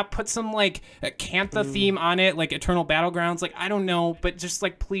the map, put some like a Cantha theme on it, like Eternal Battlegrounds, like, I don't know, but just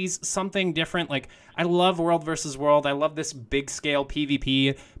like, please, something different. Like, I love world versus world. I love this big scale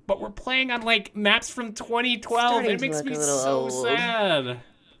PvP, but we're playing on like maps from 2012. It makes me so sad.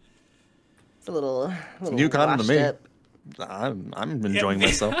 It's a little new content to me. I'm enjoying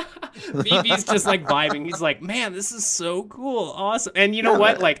myself. BB's just like vibing. He's like, man, this is so cool, awesome. And you know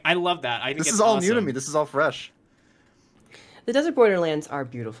what? Like, I love that. I think this is all new to me. This is all fresh. The desert borderlands are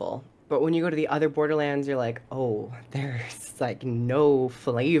beautiful, but when you go to the other borderlands, you're like, oh, there's like no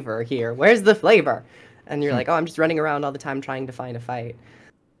flavor here. Where's the flavor? And you're like, oh, I'm just running around all the time trying to find a fight.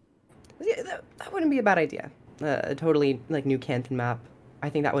 Yeah, that wouldn't be a bad idea. A totally like new Cantha map. I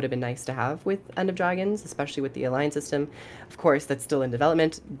think that would have been nice to have with End of Dragons, especially with the Alliance system. Of course, that's still in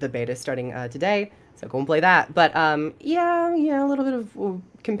development. The beta is starting today, so go and play that. But yeah, a little bit of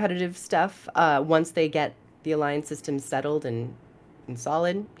competitive stuff once they get the Alliance system settled and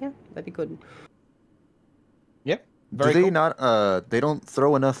solid. Yeah, that'd be good. Yep. Do they not? They don't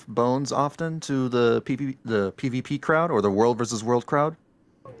throw enough bones often to the PvP crowd or the world versus world crowd.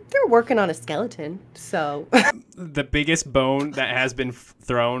 They're working on a skeleton, so... The biggest bone that has been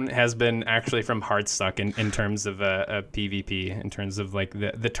thrown has been actually from Heartstuck in terms of a PvP, in terms of like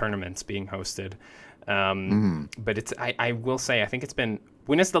the tournaments being hosted. But it's I will say, I think it's been...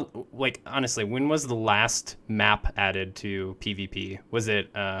 When is the... Like, honestly, when was the last map added to PvP? Was it...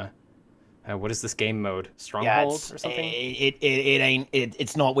 what is this game mode? Stronghold or something?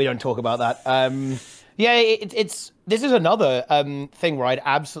 It's not. We don't talk about that. Yeah, this is another thing where I'd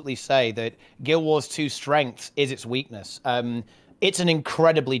absolutely say that Guild Wars 2's strength is its weakness. It's an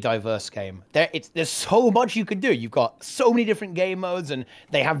incredibly diverse game. There's so much you could do. You've got so many different game modes, and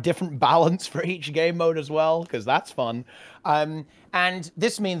they have different balance for each game mode as well, because that's fun. And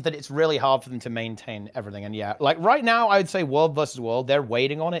this means that it's really hard for them to maintain everything. And yeah, like right now, I would say world versus world, they're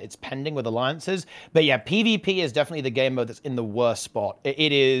waiting on it. It's pending with alliances. But yeah, PvP is definitely the game mode that's in the worst spot.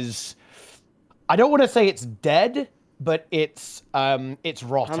 It is... I don't want to say it's dead, but it's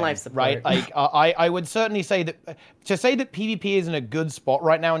rotten, right? Like I would certainly say that to say that PvP is in a good spot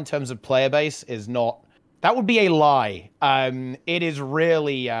right now in terms of player base is not. That would be a lie. It is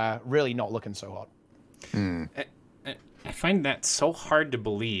really not looking so hot. I find that so hard to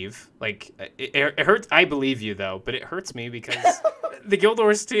believe. Like, it hurts. I believe you though, but it hurts me because the Guild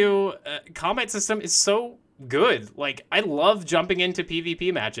Wars 2 combat system is so good. Like, I love jumping into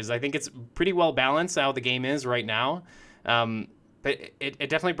PvP matches. I think it's pretty well balanced how the game is right now. But it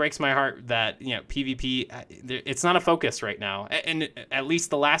definitely breaks my heart that, you know, PvP, it's not a focus right now. And at least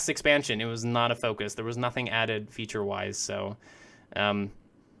the last expansion, it was not a focus. There was nothing added feature-wise. So,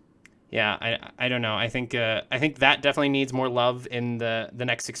 Yeah, I don't know. I think that definitely needs more love in the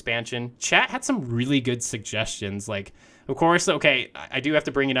next expansion. Chat had some really good suggestions. Like, of course, okay, I do have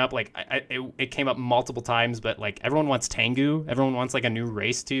to bring it up. Like, it came up multiple times, but like everyone wants Tengu. Everyone wants like a new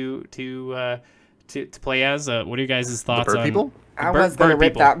race to play as. What are you guys' thoughts bird on people? I was going to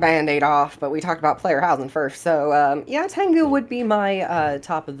rip people? that Band-Aid off, but we talked about player housing first. So, yeah, Tengu would be my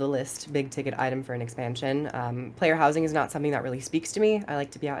top of the list big ticket item for an expansion. Player housing is not something that really speaks to me. I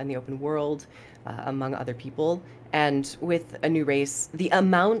like to be out in the open world among other people. And with a new race, the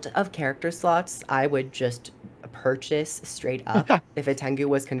amount of character slots I would just purchase straight up if a Tengu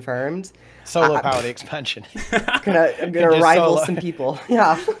was confirmed. Solo power the expansion. I'm gonna rival some people.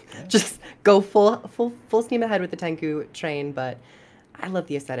 Yeah, just go full steam ahead with the Tengu train. But I love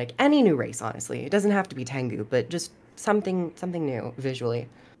the aesthetic. Any new race, honestly, it doesn't have to be Tengu, but just something new visually.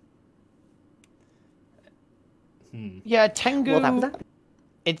 Yeah, Tengu. Well,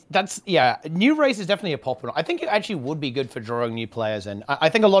 new race is definitely a popular. I think it actually would be good for drawing new players in. I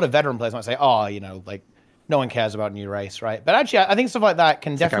think a lot of veteran players might say, oh, like no one cares about new race, right? But actually, I think stuff like that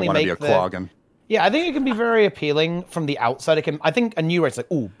can definitely make I want to be a Quaggan. Yeah, I think it can be very appealing from the outside. I think a new race,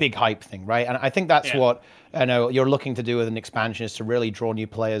 like, ooh, big hype thing, right? And I think that's what you're looking to do with an expansion, is to really draw new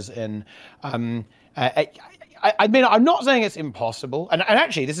players in. I mean, I'm not saying it's impossible. And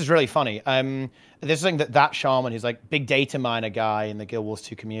actually, this is really funny. There's something that shaman, who's like big data miner guy in the Guild Wars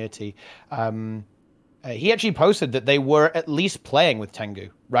 2 community, he actually posted that they were at least playing with Tengu,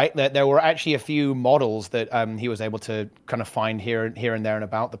 right? There were actually a few models that he was able to kind of find here and there and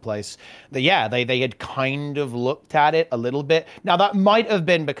about the place. They had kind of looked at it a little bit. Now, that might have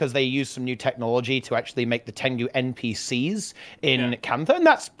been because they used some new technology to actually make the Tengu NPCs in Cantha, and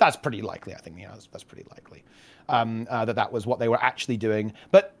that's pretty likely, I think. Yeah, that's pretty likely. That was what they were actually doing.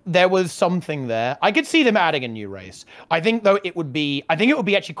 But there was something there. I could see them adding a new race. I think, though, it would be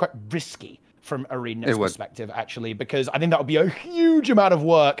actually quite risky from ArenaNet's perspective, actually, because I think that would be a huge amount of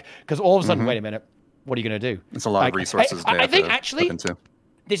work, because all of a sudden, wait a minute, what are you going to do? It's a lot of resources. I think, actually,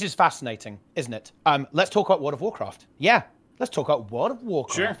 this is fascinating, isn't it? Let's talk about World of Warcraft. Yeah, let's talk about World of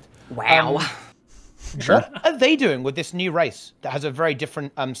Warcraft. Sure. Wow. What are they doing with this new race that has a very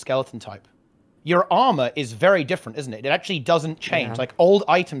different skeleton type? Your armor is very different, isn't it? It actually doesn't change. Yeah. Like, old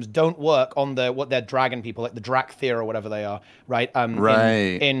items don't work on what they're dragon people, like the Drakthir or whatever they are, right?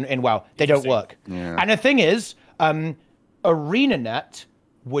 In WoW, they don't work. Yeah. And the thing is, ArenaNet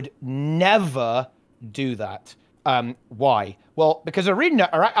would never do that. Why? Well, because ArenaNet,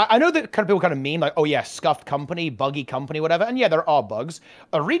 I know that kind of people kind of mean like, oh yeah, scuffed company, buggy company, whatever. And yeah, there are bugs.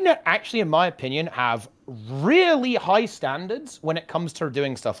 ArenaNet actually, in my opinion, have really high standards when it comes to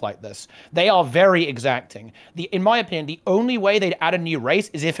doing stuff like this. They are very exacting. In my opinion, the only way they'd add a new race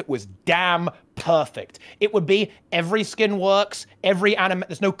is if it was damn perfect. It would be every skin works, every anime,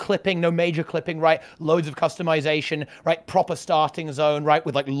 there's no clipping, no major clipping, right? Loads of customization, right? Proper starting zone, right?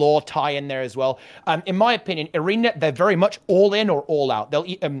 With like lore tie in there as well. In my opinion, ArenaNet, they're very much all in or all out.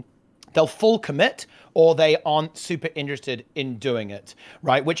 They'll full commit, or they aren't super interested in doing it,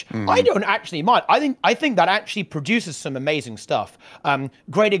 right? Which I don't actually mind. I think that actually produces some amazing stuff.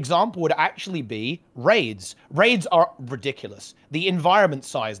 Great example would actually be raids. Raids are ridiculous. The environment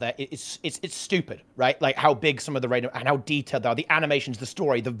size there, it's stupid, right? Like how big some of the raid and how detailed they are. The animations, the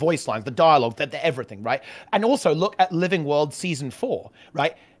story, the voice lines, the dialogue, they're everything, right? And also look at Living World Season 4,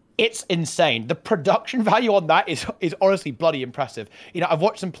 right? It's insane. The production value on that is honestly bloody impressive. You know, I've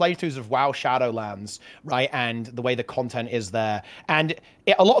watched some playthroughs of WoW Shadowlands, right? And the way the content is there. And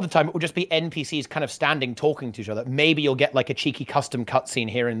a lot of the time, it will just be NPCs kind of standing, talking to each other. Maybe you'll get like a cheeky custom cutscene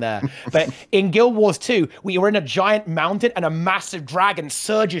here and there. But in Guild Wars 2, we were in a giant mountain and a massive dragon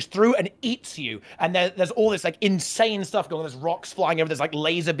surges through and eats you. And there's all this like insane stuff going on. There's rocks flying over. There's like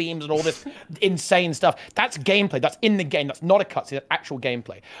laser beams and all this insane stuff. That's gameplay. That's in the game. That's not a cutscene. That's actual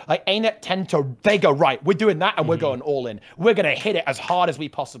gameplay. Like ArenaNet they go, right, we're doing that and we're going all in. We're going to hit it as hard as we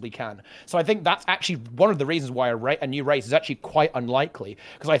possibly can. So I think that's actually one of the reasons why a new race is actually quite unlikely,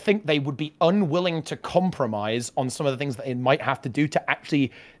 because I think they would be unwilling to compromise on some of the things that they might have to do to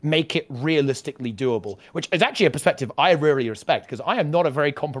actually make it realistically doable, which is actually a perspective I really respect, because I am not a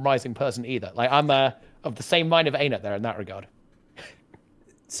very compromising person either. Like, I'm of the same mind of ArenaNet there in that regard.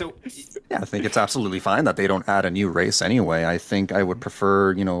 So, yeah, I think it's absolutely fine that they don't add a new race anyway. I think I would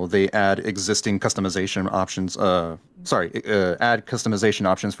prefer, they add existing customization options. Add customization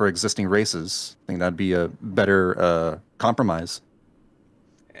options for existing races. I think that'd be a better compromise.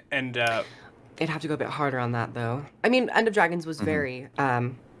 And they'd have to go a bit harder on that, though. I mean, End of Dragons was very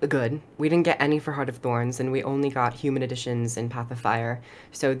good. We didn't get any for Heart of Thorns, and we only got human editions in Path of Fire.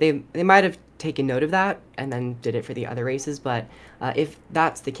 So they might have taken note of that and then did it for the other races. But if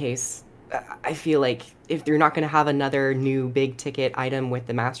that's the case, I feel like if you're not going to have another new big ticket item with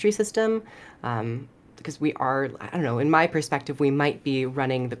the mastery system, because we are, I don't know, in my perspective, we might be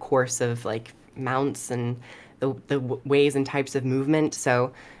running the course of like mounts and the ways and types of movement.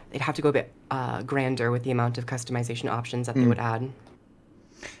 So they'd have to go a bit grander with the amount of customization options that they would add.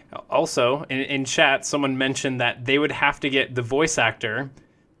 Also, in chat, someone mentioned that they would have to get the voice actor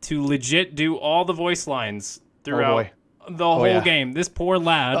to legit do all the voice lines throughout the whole game. This poor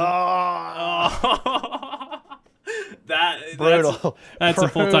lad. Brutal. That's a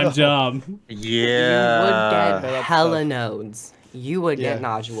full-time job. Yeah. You would get hella nodes. You would get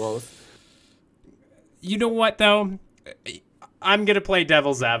nodules. You know what, though? I'm going to play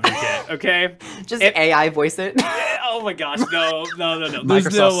devil's advocate, okay? Just AI voice it. Oh my gosh, no. There's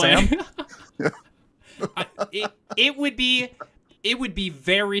Microsoft no way. It would be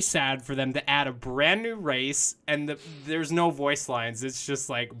very sad for them to add a brand new race and there's no voice lines. It's just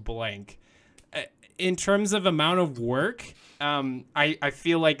like blank. In terms of amount of work, I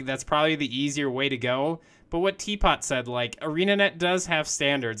feel like that's probably the easier way to go. But what Teapot said, like, ArenaNet does have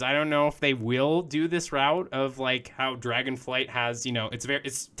standards. I don't know if they will do this route of, like, how Dragonflight has, you know,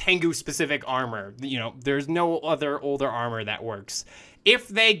 it's Tengu-specific armor. You know, there's no other older armor that works. If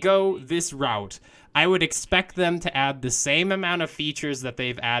they go this route, I would expect them to add the same amount of features that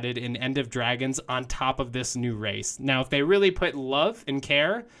they've added in End of Dragons on top of this new race. Now, if they really put love and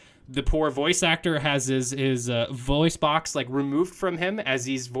care, the poor voice actor has his voice box like removed from him as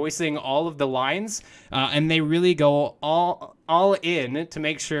he's voicing all of the lines, and they really go all in to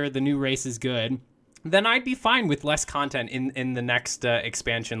make sure the new race is good, then I'd be fine with less content in the next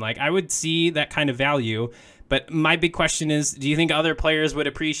expansion. Like, I would see that kind of value, but my big question is, do you think other players would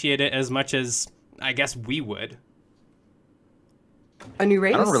appreciate it as much as I guess we would? A new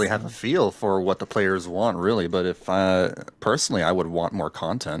race? I don't really have a feel for what the players want, really, but if personally, I would want more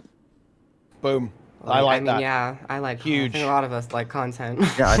content. Boom. Well, I like mean, that. Yeah, I like Huge. I think a lot of us like content.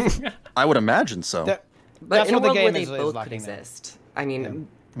 Yeah, I would imagine so. But That's in a what the world where game they is both could lacking now. exist. I mean,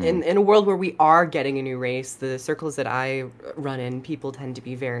 in a world where we are getting a new race, the circles that I run in, people tend to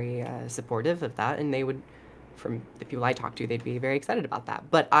be very supportive of that, and they would, from the people I talk to, they'd be very excited about that.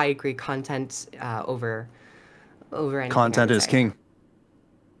 But I agree, content over anything. Content I would is say. king.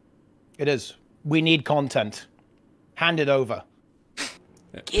 It is. We need content. Hand it over.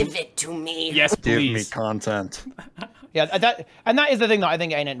 Give it to me. Yes, Give me please. content. Yeah, that is the thing that I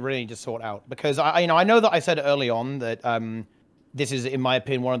think ArenaNet really need to sort out, because I know that I said early on that this is, in my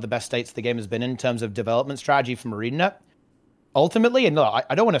opinion, one of the best states the game has been in terms of development strategy from ArenaNet. Ultimately, and look,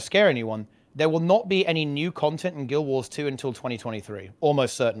 I don't want to scare anyone, there will not be any new content in Guild Wars 2 until 2023,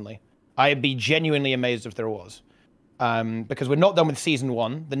 almost certainly. I'd be genuinely amazed if there was. Because we're not done with Season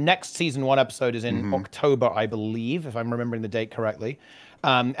 1. The next Season 1 episode is in October, I believe, if I'm remembering the date correctly.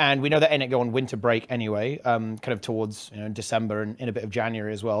 And we know that ArenaNet go on winter break anyway, kind of towards December and in a bit of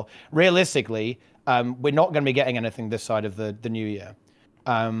January as well. Realistically, we're not going to be getting anything this side of the new year.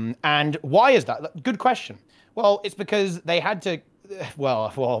 And why is that? Good question. Well, it's because they had to...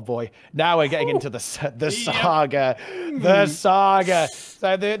 Well, oh boy, now we're getting into the saga. The saga.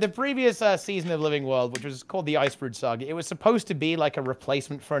 So the previous season of Living World, which was called the Icebrood Saga, it was supposed to be like a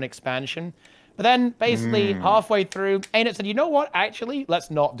replacement for an expansion. But then basically halfway through, ArenaNet said, you know what, actually,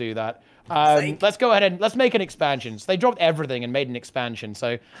 let's not do that. Let's go ahead and let's make an expansion. So they dropped everything and made an expansion.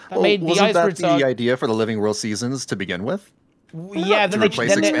 So that made the wasn't Icebrood that Saga... the idea for the Living World seasons to begin with? Yeah, To then they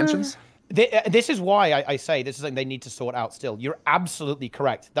replace expansions? This is why I say this is something they need to sort out still. You're absolutely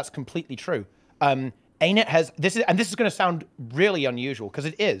correct. That's completely true. ArenaNet has... This is going to sound really unusual, because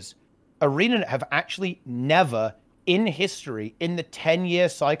it is. ArenaNet have actually never, in history, in the 10-year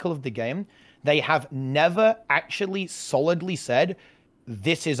cycle of the game, they have never actually solidly said,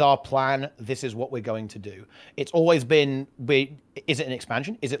 this is our plan, this is what we're going to do. It's always been, is it an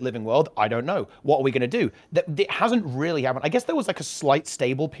expansion? Is it Living World? I don't know. What are we going to do? It hasn't really happened. I guess there was like a slight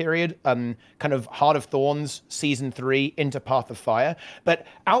stable period, kind of Heart of Thorns, Season 3 into Path of Fire. But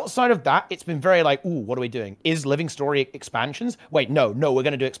outside of that, it's been very like, ooh, what are we doing? Is Living Story expansions? Wait, no, we're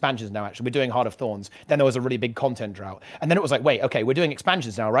going to do expansions now, actually. We're doing Heart of Thorns. Then there was a really big content drought. And then it was like, wait, okay, we're doing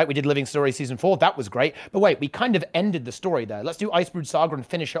expansions now, right? We did Living Story Season 4. That was great. But wait, we kind of ended the story there. Let's do Icebrood Saga and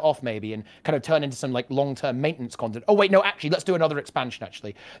finish it off maybe and kind of turn into some like long-term maintenance content. Oh, wait, no, actually, let's do another expansion,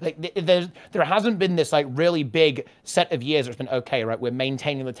 actually. Like, there hasn't been this like really big set of years where it's been, okay, right, we're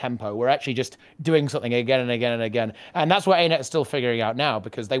maintaining the tempo. We're actually just doing something again and again and again. And that's what ArenaNet is still figuring out now,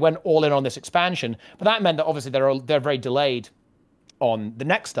 because they went all in on this expansion. But that meant that obviously they're very delayed on the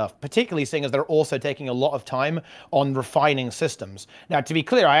next stuff, particularly seeing as they're also taking a lot of time on refining systems. Now, to be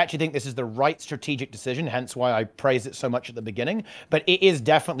clear, I actually think this is the right strategic decision, hence why I praised it so much at the beginning, but it is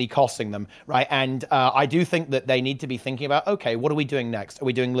definitely costing them, right? And I do think that they need to be thinking about, okay, what are we doing next? Are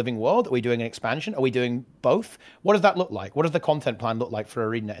we doing Living World? Are we doing an expansion? Are we doing both? What does that look like? What does the content plan look like for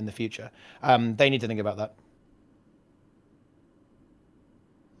ArenaNet in the future? They need to think about that.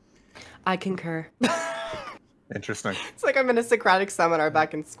 I concur. Interesting. It's like I'm in a Socratic seminar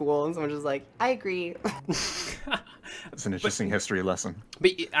back in school, and someone's just like, I agree. It's an interesting history lesson.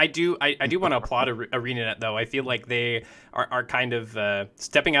 But I do want to applaud ArenaNet, though. I feel like they are kind of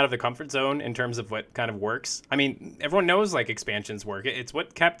stepping out of the comfort zone in terms of what kind of works. I mean, everyone knows like expansions work. It's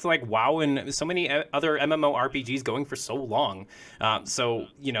what kept like WoW and so many other MMORPGs going for so long. So,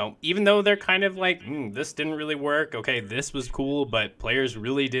 you know, even though they're kind of like, this didn't really work. Okay, this was cool, but players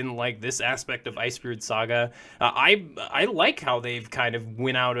really didn't like this aspect of Icebeard Saga. I like how they've kind of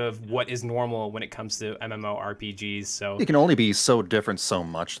went out of what is normal when it comes to MMORPGs. So You can only be so different so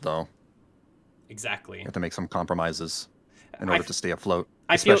much, though. Exactly. You have to make some compromises in order to stay afloat,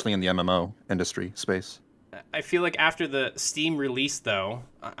 especially in the MMO industry space. I feel like after the Steam release, though,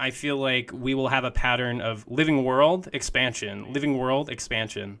 I feel like we will have a pattern of Living World expansion, Living World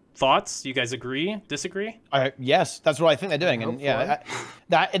expansion. Thoughts? You guys agree? Disagree? Yes, that's what I think they're doing, and yeah,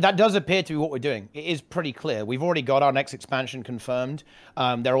 that does appear to be what we're doing. It is pretty clear. We've already got our next expansion confirmed.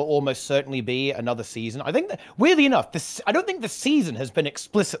 There will almost certainly be another season. I think that, weirdly enough, I don't think the season has been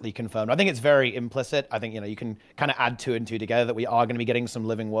explicitly confirmed. I think it's very implicit. I think, you know, you can kind of add 2 and 2 together that we are going to be getting some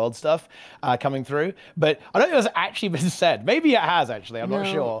Living World stuff coming through. But I don't think it's actually been said. Maybe it has actually. I'm not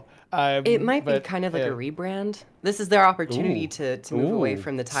sure. It might be kind of like a rebrand. This is their opportunity to move away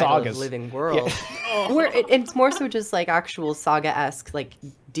from the title Sagas. of Living World. Where it's more so just like actual Saga-esque like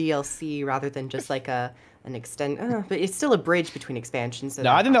DLC rather than just like an extend. But it's still a bridge between expansions. So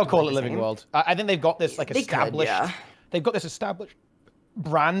no, I think they'll call it Living World. I think they've got this like established. Could, yeah. They've got this established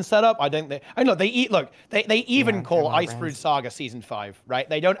brand set up. I don't think. I know they even call Icebeard Saga Season 5, right?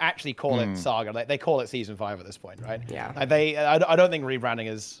 They don't actually call it Saga. They call it Season 5 at this point, right? Yeah. I don't think rebranding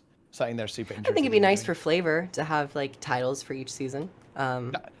is something they're super interested in. I think it'd be nice for flavor to have like titles for each season.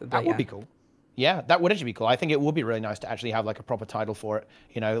 That would be cool. Yeah, that would actually be cool. I think it would be really nice to actually have like a proper title for it.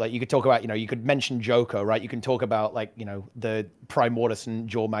 You know, like you could talk about, you know, you could mention Joker, right? You can talk about like, you know, the Primordius and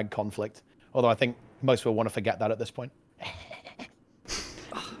Jormag conflict. Although I think most people want to forget that at this point.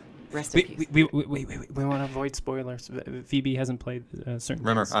 Rest in peace. We want to avoid spoilers. Phoebe hasn't played certain.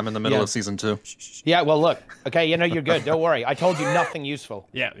 Remember, I'm in the middle of season 2. Yeah, well, look. Okay, you know you're good. Don't worry. I told you nothing useful.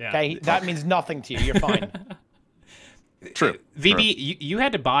 Yeah. Okay, that means nothing to you. You're fine. True. VB, you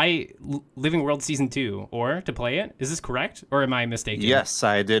had to buy Living World Season 2 to play it? Is this correct? Or am I mistaken? Yes,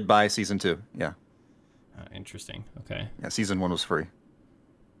 I did buy season 2. Yeah. Interesting. Okay. Yeah, season 1 was free.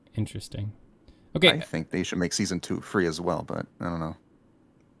 Interesting. Okay. I think they should make season 2 free as well, but I don't know.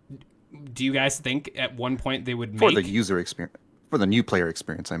 Do you guys think at one point they would make... For the user experience, for the new player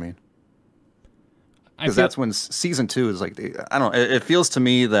experience, I mean. Because that's when season 2 is like, I don't know, it feels to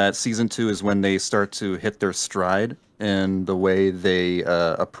me that season 2 is when they start to hit their stride in the way they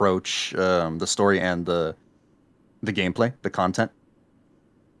approach the story and the gameplay, the content.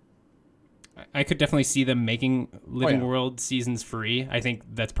 I could definitely see them making Living World seasons free. I think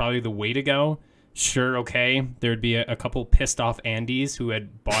that's probably the way to go. Sure, okay, there'd be a couple pissed off Andys who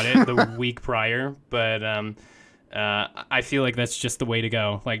had bought it the week prior, but I feel like that's just the way to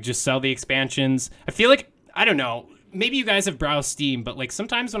go. Like, just sell the expansions. I feel like, I don't know, maybe you guys have browsed Steam, but like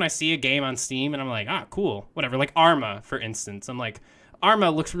sometimes when I see a game on Steam and I'm like, cool, whatever, like Arma, for instance, I'm like,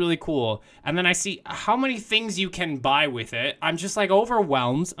 Arma looks really cool, and then I see how many things you can buy with it. I'm just like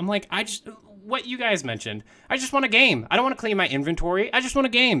overwhelmed. I'm like, what you guys mentioned. I just want a game. I don't want to clean my inventory. I just want a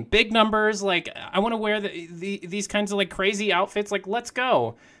game. Big numbers. Like, I want to wear these kinds of like crazy outfits. Like, let's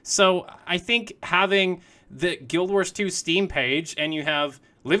go. So I think having the Guild Wars 2 Steam page and you have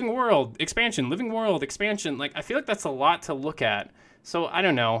Living World expansion, like, I feel like that's a lot to look at. So I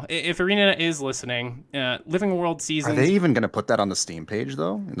don't know if ArenaNet is listening. Living World seasons. Are they even going to put that on the Steam page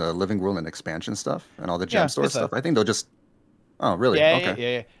though? In the Living World and expansion stuff and all the Gemstore stuff? I think they'll just. Oh, really? Yeah,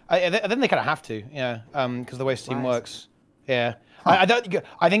 okay. yeah. I think they kind of have to, because the way Steam works. Yeah. I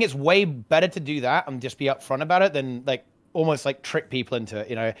think it's way better to do that and just be upfront about it than like almost like trick people into it.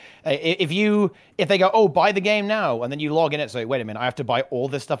 You know, if they go, buy the game now, and then you log in it, say, wait a minute, I have to buy all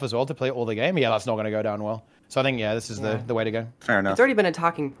this stuff as well to play all the game. Yeah, that's not going to go down well. So I think this is the way to go. Fair enough. It's already been a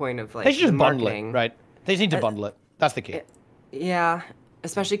talking point of like they should just bundle marketing. it, right? They just need to bundle it. That's the key. Yeah.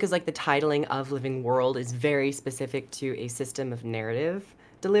 Especially because like the titling of Living World is very specific to a system of narrative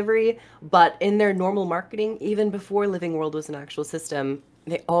delivery, but in their normal marketing, even before Living World was an actual system,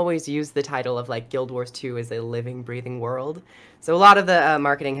 they always use the title of like Guild Wars 2 as a living, breathing world. So a lot of the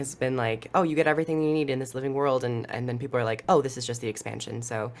marketing has been like, oh, you get everything you need in this living world, and then people are like, oh, this is just the expansion.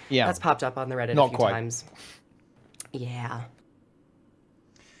 So Yeah. that's popped up on the Reddit a few times. Yeah.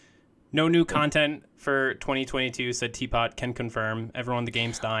 No new content for 2022, said Teapot, can confirm. Everyone, the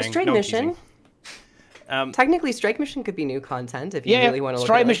game's dying. Strike No Mission. teasing. Technically, Strike Mission could be new content if you really want to look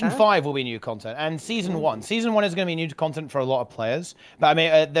Strike at it Mission like that. 5 will be new content, and Season 1. Season 1 is going to be new content for a lot of players, but I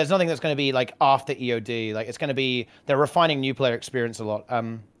mean, there's nothing that's going to be like after EOD. Like, it's going to be, they're refining new player experience a lot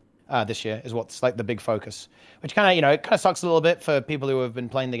this year is what's like the big focus, which kind of, you know, it kind of sucks a little bit for people who have been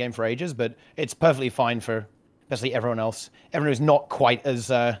playing the game for ages, but it's perfectly fine for especially everyone else. Everyone who's not quite as,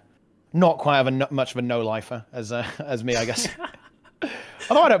 not quite much of a no-lifer as me, I guess.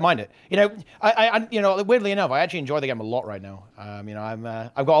 Although I don't mind it, you know. You know, weirdly enough, I actually enjoy the game a lot right now. You know,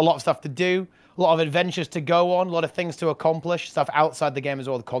 I've got a lot of stuff to do, a lot of adventures to go on, a lot of things to accomplish, stuff outside the game as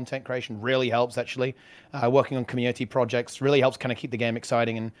well. The content creation really helps, actually. Working on community projects really helps kind of keep the game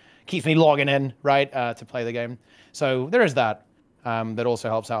exciting and keeps me logging in, right, to play the game. So there is that. That also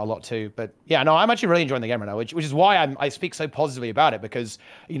helps out a lot too. But yeah, no, I'm actually really enjoying the game right now, which is why I speak so positively about it, because,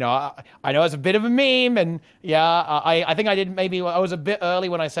 you know, I know it's a bit of a meme, and yeah, I think I was a bit early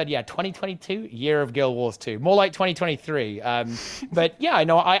when I said, yeah, 2022, year of Guild Wars 2, more like 2023. But yeah, I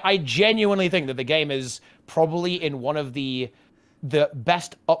know I genuinely think that the game is probably in one of the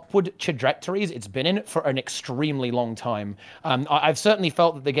best upward trajectories it's been in for an extremely long time. I've certainly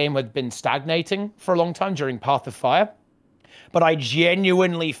felt that the game had been stagnating for a long time during Path of Fire. But I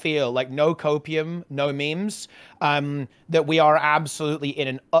genuinely feel, like, no copium, no memes, that we are absolutely in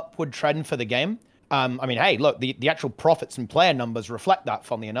an upward trend for the game. I mean, hey, look, the actual profits and player numbers reflect that,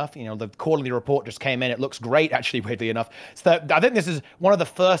 funnily enough. You know, the quarterly report just came in. It looks great, actually, weirdly enough. So I think this is one of the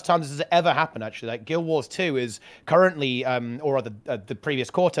first times this has ever happened, actually. Like, Guild Wars 2 is currently, or the previous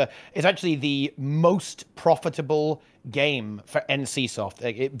quarter, is actually the most profitable game for NCSoft.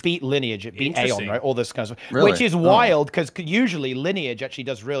 It beat Lineage, it beat Aeon, right? All this kind of stuff. Really? Which is wild, because usually Lineage actually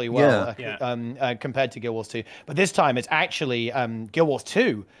does really well Yeah. compared to Guild Wars 2. But this time it's actually Guild Wars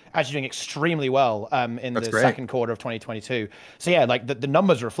 2 actually doing extremely well in the second quarter of 2022. So yeah, like the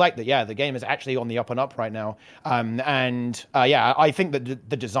numbers reflect that, yeah, the game is actually on the up and up right now. Yeah, I think that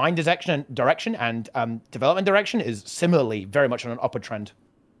the design direction and development direction is similarly very much on an upward trend.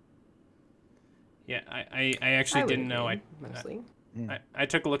 Yeah, I actually didn't know. Mostly. I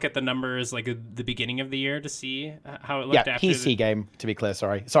took a look at the numbers like at the beginning of the year to see how it looked. Yeah, after PC game, to be clear.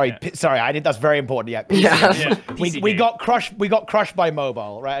 Sorry. Yeah. Sorry. I did. That's very important. Yeah. PC Yeah. Yeah, we PC game. got crushed. We got crushed by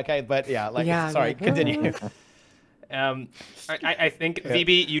mobile, right? Okay, but yeah, like, sorry. Continue. I think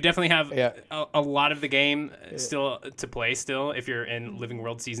VB, you definitely have a lot of the game still to play. Still, if you're in Living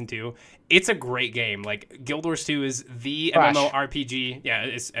World Season 2, it's a great game. Like, Guild Wars 2 is the Trash. MMORPG.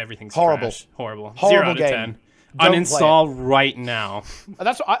 Yeah, everything's Horrible. trash. Horrible 0 Horrible out of game. 10. Don't Uninstall right now.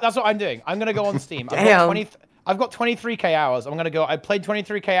 That's what I'm doing. I'm gonna go on Steam. Damn. I've got 23k hours. I'm gonna go. I played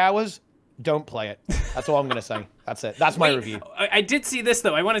 23k hours. Don't play it. That's all I'm gonna say. That's it. That's my review. I did see this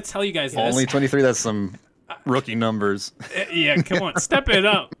though. I want to tell you guys this. Only 23. That's some rookie numbers. Yeah, come on, step it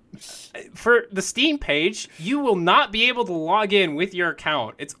up. For the Steam page, you will not be able to log in with your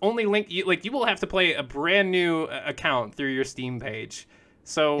account. It's only linked. You will have to play a brand new account through your Steam page.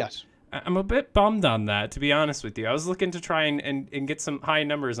 So Yes. I'm a bit bummed on that, to be honest with you. I was looking to try and get some high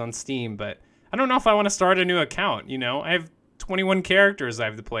numbers on Steam, but I don't know if I want to start a new account. You know, I have 21 characters I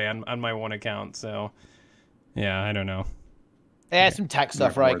have to play on my one account. So yeah, I don't know. Yeah, some tech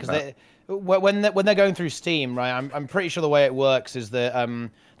stuff, right? Because when they're going through Steam, right? I'm pretty sure the way it works is that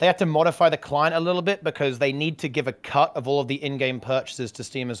they have to modify the client a little bit because they need to give a cut of all of the in-game purchases to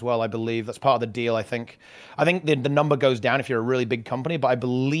Steam as well. I believe that's part of the deal. I think the number goes down if you're a really big company, but I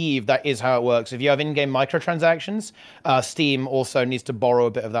believe that is how it works. If you have in-game microtransactions, Steam also needs to borrow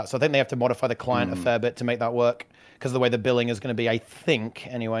a bit of that. So I think they have to modify the client a fair bit to make that work because of the way the billing is going to be. I think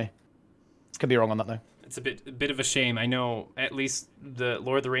anyway. Could be wrong on that though. It's a bit of a shame. I know at least the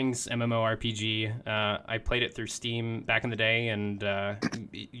Lord of the Rings MMORPG, I played it through Steam back in the day, and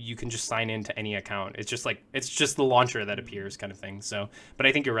you can just sign into any account. It's just the launcher that appears, kind of thing. So, but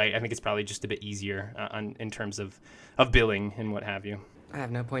I think you're right. I think it's probably just a bit easier in terms of billing and what have you. I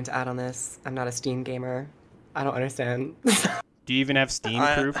have no point to add on this. I'm not a Steam gamer. I don't understand. Do you even have Steam,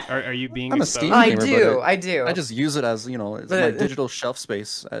 Kroof? Are you being I'm a exposed? Steam I gamer, do. but I do. I just use it as, you know, it's my digital shelf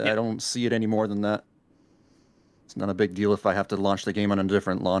space. I don't see it any more than that. It's not a big deal if I have to launch the game on a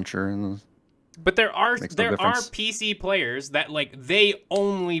different launcher. And But there are Makes no there are difference. PC players that like they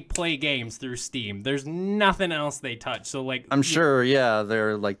only play games through Steam. There's nothing else they touch. So like I'm sure, yeah,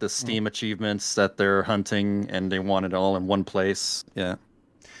 they're like the Steam achievements that they're hunting, and they want it all in one place. Yeah.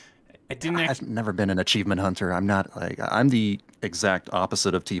 I didn't I've never been an achievement hunter. I'm not like I'm the exact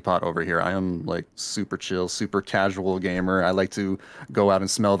opposite of Teapot over here. I am like super chill, super casual gamer. I like to go out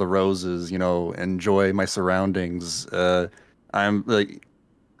and smell the roses, you know, enjoy my surroundings. I'm like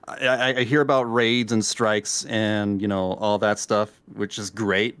I hear about raids and strikes and, you know, all that stuff, which is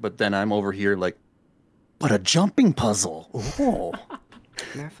great, but then I'm over here like, but a jumping puzzle. Oh.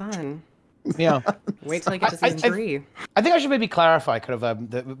 They're fun. Yeah. Wait till I get to season 3. I think I should maybe clarify kind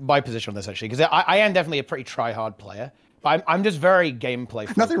of my position on this, actually, because I am definitely a pretty try-hard player. But I'm just very gameplay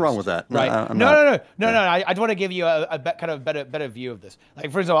focused. Nothing wrong with that. Right? No. I just want to give you a kind of better view of this.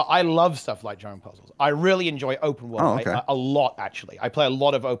 Like, for example, I love stuff like jumping puzzles. I really enjoy open world a lot, actually. I play a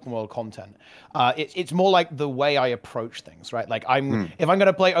lot of open world content. It's more like the way I approach things, right? Like, if I'm going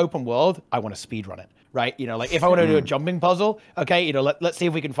to play open world, I want to speedrun it. Right, you know, like if I want to do a jumping puzzle, okay, you know, let's see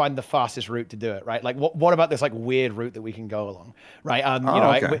if we can find the fastest route to do it, right? Like, what about this like weird route that we can go along, right? You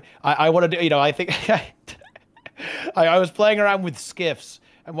know, I want to do, you know, I think I was playing around with skiffs,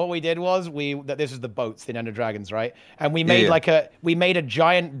 and what we did was this is the boats, the Ender Dragons, right? And we made we made a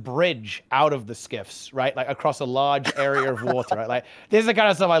giant bridge out of the skiffs, right? Like across a large area of water, right? Like this is the kind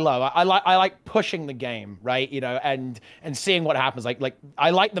of stuff I love. I like pushing the game, right? You know, and seeing what happens. Like I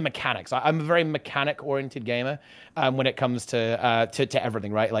like the mechanics. I'm a very mechanic oriented gamer when it comes to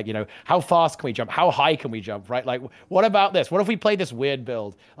everything, right? Like, you know, how fast can we jump? How high can we jump, right? Like, what about this? What if we play this weird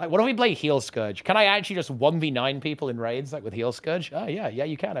build? Like, what if we play Heal Scourge? Can I actually just 1v9 people in raids like with Heal Scourge? Oh yeah,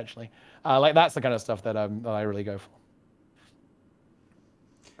 you can actually. Like that's the kind of stuff that I really go for.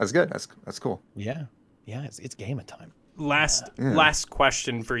 That's good. That's cool. Yeah, it's gamer time. Last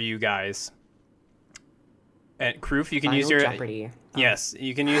question for you guys. And Kroof, you can use your Jeopardy. Yes,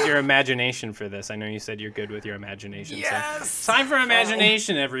 you can use your imagination for this. I know you said you're good with your imagination. Yes! So time for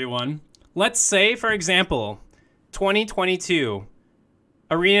imagination, everyone. Let's say, for example, 2022,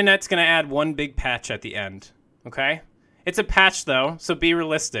 ArenaNet's going to add one big patch at the end, okay? It's a patch, though, so be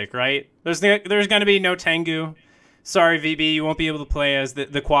realistic, right? There's going to be no Tengu. Sorry, VB, you won't be able to play as the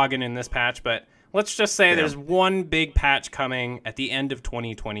Quaggan in this patch, but let's just say there's one big patch coming at the end of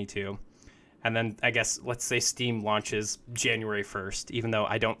 2022. And then, I guess, let's say Steam launches January 1st, even though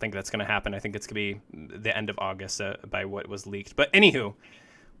I don't think that's going to happen. I think it's going to be the end of August by what was leaked. But anywho,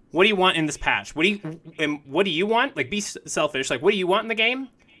 what do you want in this patch? What do you want? Like, be selfish. Like, what do you want in the game?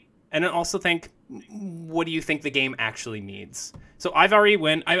 And then also think, what do you think the game actually needs? So I've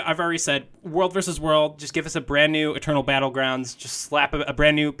already said, World versus World, just give us a brand new Eternal Battlegrounds. Just slap a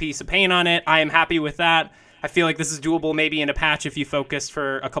brand new piece of paint on it. I am happy with that. I feel like this is doable maybe in a patch if you focus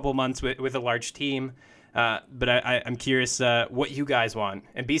for a couple months with a large team. But I'm curious what you guys want.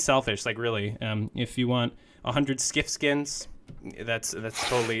 And be selfish, like really. If you want 100 skiff skins, that's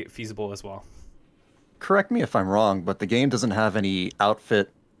totally feasible as well. Correct me if I'm wrong, but the game doesn't have any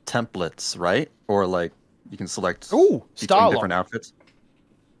outfit templates, right? Or like you can select between different outfits.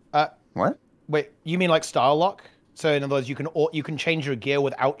 What? Wait, you mean like style lock? So in other words, you can change your gear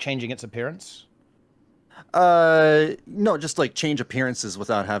without changing its appearance? No, just like change appearances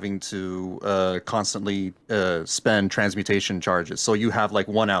without having to constantly spend transmutation charges. So you have like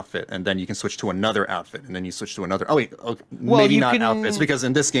one outfit, and then you can switch to another outfit, and then you switch to another. Oh wait, okay. Well, maybe not outfits, because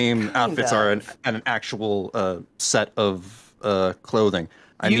in this game, outfits are an actual set of clothing.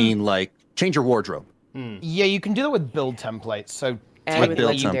 I mean, like change your wardrobe. Yeah, you can do that with build templates. So And with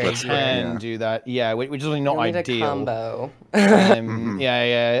build legendary templates, gear. can do that. Yeah, which is really not You'll need ideal. a combo.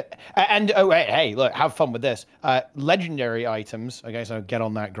 Yeah. And oh, hey, look, have fun with this. Legendary items. Okay, so get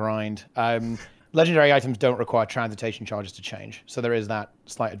on that grind. Legendary items don't require transmutation charges to change, so there is that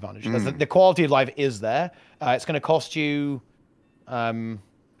slight advantage. The quality of life is there. It's going to cost you. Actually,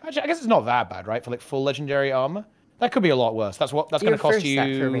 I guess it's not that bad, right? For like full legendary armor, that could be a lot worse. That's going to cost first you.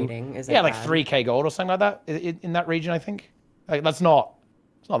 set for rating, is it like bad? 3k gold or something like that in that region, I think. Like, it's not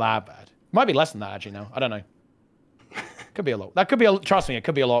that bad. It might be less than that actually. Now I don't know. Could be a lot. That could be. Trust me, it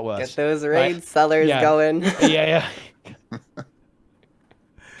could be a lot worse. Get those raid sellers going. Yeah.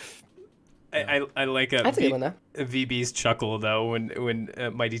 I like That's a good one, though. VB's chuckle though when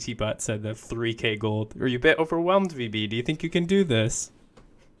MightyTeapot said the 3k gold. Are you a bit overwhelmed, VB? Do you think you can do this?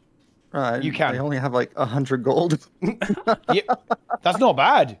 You can. I only have like 100 gold. Yeah, that's not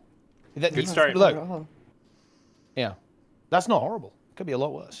bad. Good start. Look. Yeah, that's not horrible. It could be a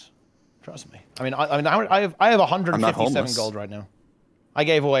lot worse. Trust me. I mean, I have 157 gold right now. I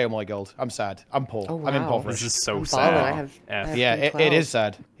gave away all my gold. I'm sad. I'm poor. Oh, wow. I'm impoverished. This is so I'm sad. balling. I have Yeah, it is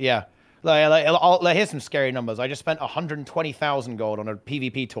sad. Yeah. Here's some scary numbers. I just spent 120,000 gold on a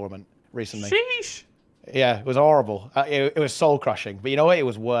PvP tournament recently. Sheesh. Yeah, it was horrible. It was soul crushing, but you know what? It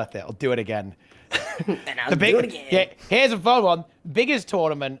was worth it. I'll do it again. And I'll do it again. Yeah, here's a fun one. Biggest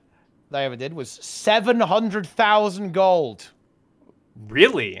tournament they ever did was 700,000 gold.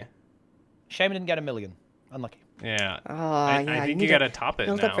 Really? Shame I didn't get a million. Unlucky. Yeah. Oh, I think you got to top it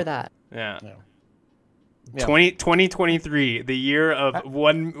build now. up for that. Yeah. Yeah. 2023, the year of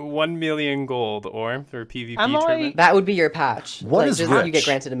 1 million gold, or for PvP tournament. That would be your patch. What is just rich? You get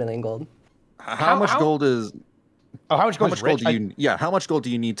granted 1 million gold. How much gold is? Oh, how much gold is rich? do you? Yeah, how much gold do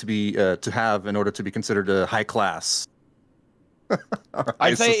you need to be to have in order to be considered a high class?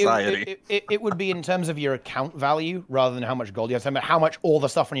 I'd say society. it would be in terms of your account value rather than how much gold you have. How much all the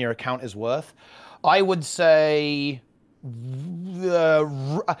stuff on your account is worth. I would say,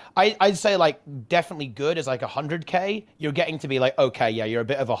 I'd say like definitely good is like 100K. You're getting to be like, okay, yeah, you're a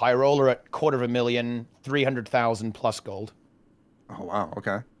bit of a high roller at 250,000, 300,000 plus gold. Oh wow,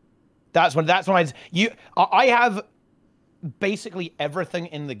 okay. That's when I have basically everything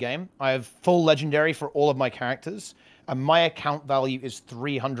in the game. I have full legendary for all of my characters, and my account value is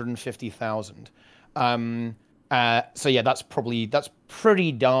 350,000. So yeah, that's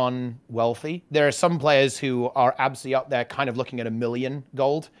pretty darn wealthy. There are some players who are absolutely up there, kind of looking at 1 million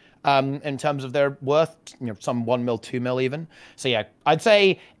gold in terms of their worth. You know, some 1 mil, 2 mil even. So yeah, I'd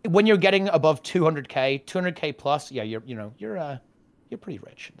say when you're getting above 200K plus, yeah, you're pretty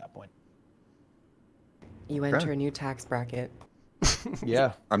rich at that point. You enter a new tax bracket.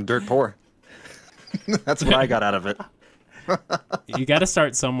 Yeah, I'm dirt poor. That's what I got out of it. You got to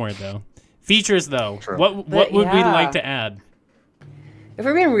start somewhere, though. Features, though. True. What would we like to add? If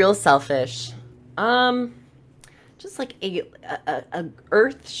we're being real selfish, just like a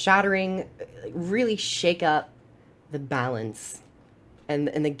earth-shattering, really shake up the balance and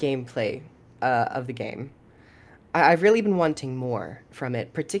the gameplay of the game. I've really been wanting more from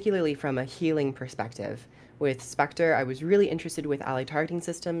it, particularly from a healing perspective. With Spectre, I was really interested with ally targeting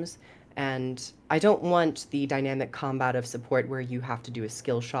systems, and I don't want the dynamic combat of support where you have to do a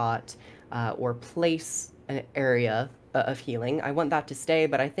skill shot or place an area of healing. I want that to stay,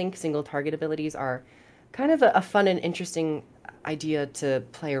 but I think single target abilities are kind of a fun and interesting idea to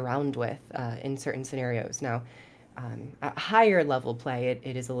play around with in certain scenarios. Now, at higher level play,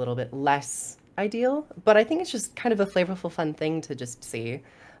 it is a little bit less ideal, but I think it's just kind of a flavorful, fun thing to just see.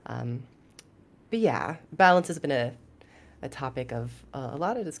 But yeah, balance has been a topic of a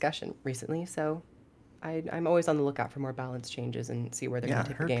lot of discussion recently, so I'm always on the lookout for more balance changes and see where they're going to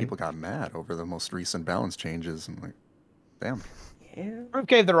take the game. I heard people got mad over the most recent balance changes. I'm like, damn. Yeah. Kroof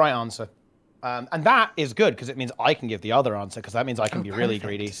gave the right answer. And that is good, because it means I can give the other answer, because that means I can be really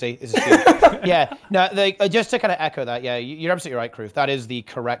greedy. See, this is good. Yeah, no, just to kind of echo that, yeah, you're absolutely right, Kroof. That is the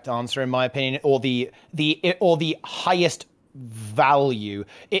correct answer, in my opinion, or the highest value.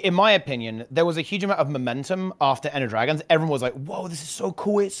 In my opinion, there was a huge amount of momentum after Ender Dragons. Everyone was like, whoa, this is so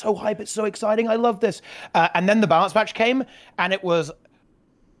cool, it's so hype, it's so exciting, I love this. And then the balance patch came, and it was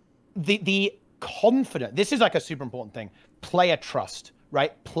the confident. This is like a super important thing. Player trust,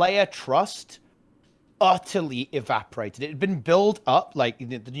 right? Player trust utterly evaporated. It had been built up, like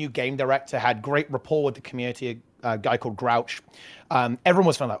the new game director had great rapport with the community, a guy called Grouch. Everyone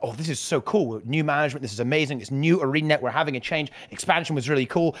was feeling like, oh, this is so cool. New management, this is amazing. This new ArenaNet, we're having a change. Expansion was really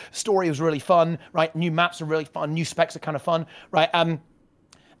cool. Story was really fun, right? New maps are really fun. New specs are kind of fun, right?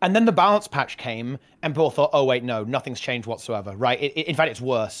 And then the balance patch came, and people thought, oh, wait, no, nothing's changed whatsoever, right? In fact, it's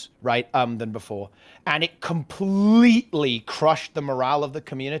worse, right, than before. And it completely crushed the morale of the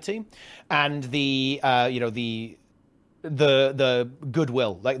community and the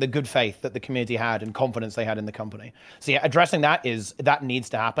goodwill, like the good faith that the community had and confidence they had in the company. So yeah, addressing that needs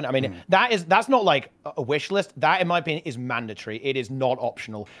to happen. I mean, that's not like a wish list. That, in my opinion, is mandatory. It is not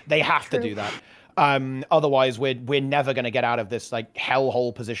optional. They have to do that. Otherwise, we're never going to get out of this like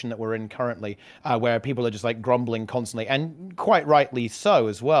hellhole position that we're in currently, where people are just like grumbling constantly, and quite rightly so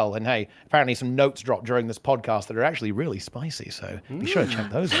as well. And hey, apparently some notes dropped during this podcast that are actually really spicy, so be sure to check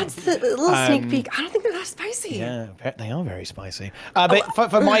those out. That's the little sneak peek. I don't think they're that spicy. Yeah, they are very spicy. But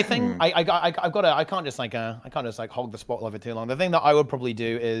for my thing, I can't just like hog the spotlight for too long. The thing that I would probably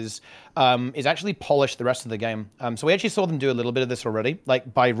do is actually polish the rest of the game. So we actually saw them do a little bit of this already,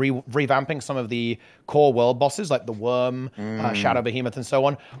 like by revamping some of the core world bosses, like the Worm, Shadow Behemoth, and so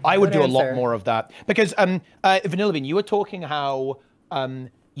on. I would do a lot more of that, because VanillaBean, you were talking how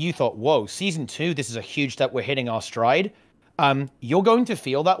you thought, whoa, season 2, this is a huge step, we're hitting our stride. You're going to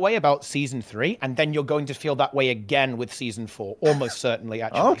feel that way about season 3, and then you're going to feel that way again with season 4, almost certainly,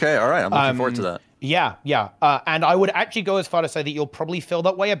 actually. Okay, all right, I'm looking forward to that. Yeah, yeah. And I would actually go as far to say that you'll probably feel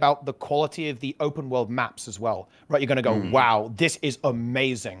that way about the quality of the open world maps as well, right? You're going to go, wow, this is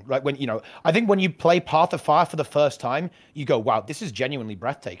amazing, right? When, I think when you play Path of Fire for the first time, you go, wow, this is genuinely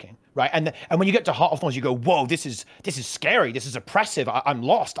breathtaking, right? And when you get to Heart of Thorns, you go, whoa, this is scary. This is oppressive. I'm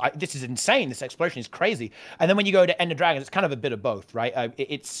lost. This is insane. This exploration is crazy. And then when you go to End of Dragons, it's kind of a bit of both, right?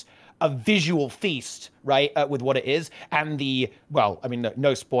 It's a visual feast, right, with what it is. And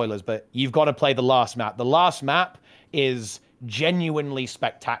no spoilers, but you've got to play the last map. The last map is genuinely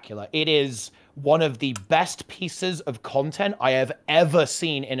spectacular. It is one of the best pieces of content I have ever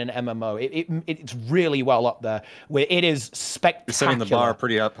seen in an MMO. It's really well up there, where it is spectacular. You're setting the bar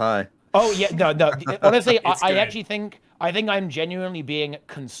pretty up high. Oh, yeah, no. Honestly, I actually think I'm genuinely being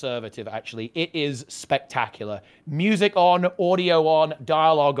conservative, actually. It is spectacular. Music on, audio on,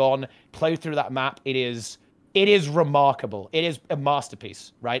 dialogue on, play through that map. It is remarkable. It is a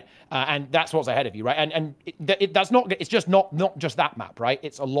masterpiece, right? And that's what's ahead of you, right? And it's just not just that map, right?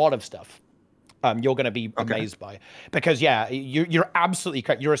 It's a lot of stuff you're going to be amazed by. Because, yeah, you're absolutely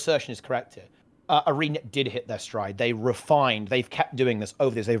correct. Your assertion is correct here. ArenaNet did hit their stride. They've kept doing this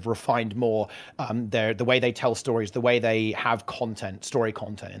over this. They've refined more the way they tell stories, the way they have story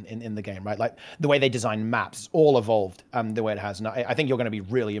content in the game, right? Like the way they design maps, it's all evolved the way it has. And I think you're going to be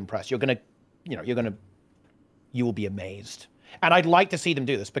really impressed. You will be amazed. And I'd like to see them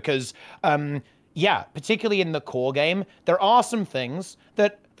do this because, particularly in the core game, there are some things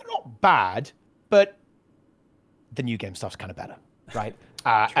that they're not bad, but the new game stuff's kind of better, right?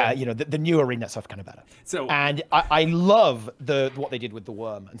 The new ArenaNet stuff kind of better. And I love what they did with the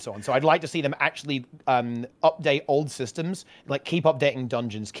worm and so on. So I'd like to see them actually update old systems, like keep updating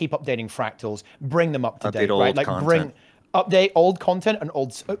dungeons, keep updating fractals, bring them up to date, right? Like update old content and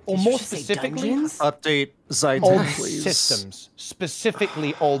more specifically, update old systems,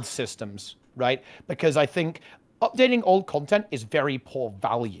 specifically old systems, right? Because I think updating old content is very poor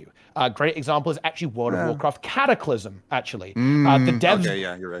value. A great example is actually World of Warcraft Cataclysm, actually.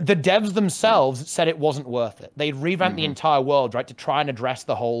 The devs themselves said it wasn't worth it. They'd revamped the entire world, right, to try and address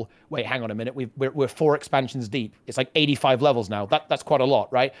the whole, wait, hang on a minute, we're 4 expansions deep. It's like 85 levels now. That's quite a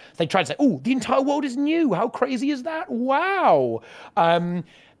lot, right? So they tried to say, oh, the entire world is new. How crazy is that? Wow.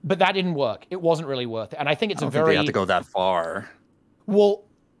 But that didn't work. It wasn't really worth it. And I think it's I don't think they have to go that far. Well,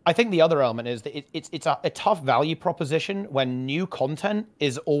 I think the other element is that it's a tough value proposition when new content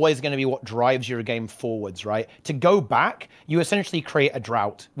is always going to be what drives your game forwards, right? To go back, you essentially create a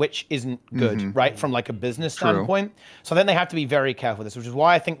drought, which isn't good, right? From like a business standpoint. So then they have to be very careful with this, which is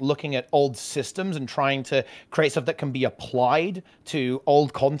why I think looking at old systems and trying to create stuff that can be applied to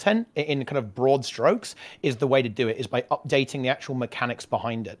old content in kind of broad strokes is the way to do it, is by updating the actual mechanics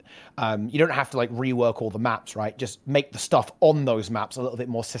behind it. You don't have to like rework all the maps, right? Just make the stuff on those maps a little bit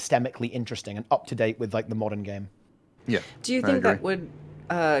more systemically interesting and up to date with like the modern game. Yeah. Do you think that would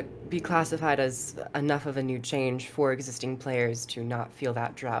be classified as enough of a new change for existing players to not feel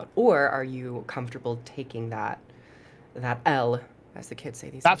that drought, or are you comfortable taking that L, as the kids say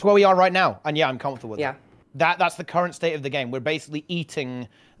these days? That's where we are right now, and yeah, I'm comfortable with it. That's the current state of the game. We're basically eating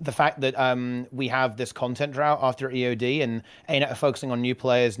the fact that we have this content drought after EOD, and ArenaNet are focusing on new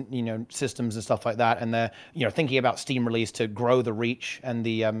players, systems and stuff like that, and they're thinking about Steam release to grow the reach and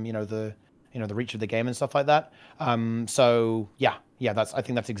the the reach of the game and stuff like that. I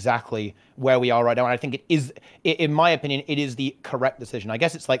think that's exactly where we are right now, and I think it is, in my opinion, it is the correct decision. I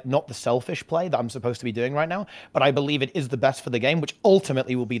guess it's like not the selfish play that I'm supposed to be doing right now, but I believe it is the best for the game, which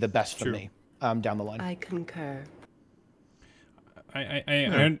ultimately will be the best for me. Down the line. I concur. I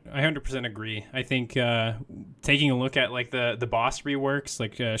 100% agree. I think taking a look at like the boss reworks,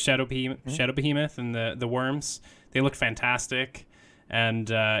 like Shadow Behemoth and the worms, they look fantastic, and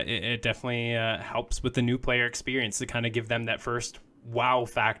it definitely helps with the new player experience to kind of give them that first wow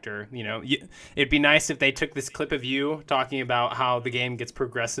factor. It'd be nice if they took this clip of you talking about how the game gets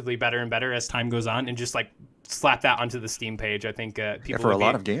progressively better and better as time goes on, and just like slap that onto the Steam page. I think people for a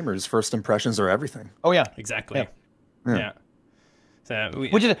lot of gamers, first impressions are everything. Oh yeah, exactly. Yeah. So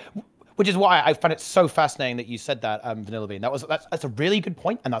which is why I find it so fascinating that you said that, VanillaBean. That's a really good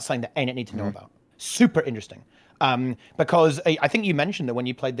point, and that's something that ArenaNet need to know about. Super interesting. Because I think you mentioned that when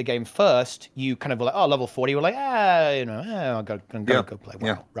you played the game first, you kind of were like, oh, level 40, you were like, I'm going to go play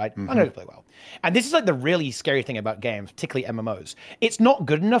WoW, right? I'm going to play WoW. And this is like the really scary thing about games, particularly MMOs. It's not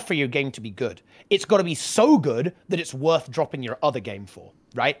good enough for your game to be good. It's got to be so good that it's worth dropping your other game for,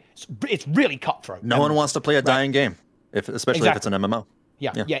 right? It's really cutthroat. No one wants to play a dying game, especially if it's an MMO.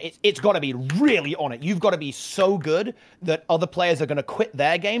 Yeah. It's got to be really on it. You've got to be so good that other players are going to quit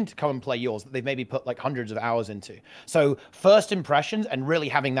their game to come and play yours that they've maybe put like hundreds of hours into. So first impressions and really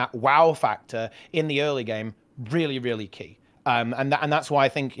having that wow factor in the early game, really, really key. And that's why I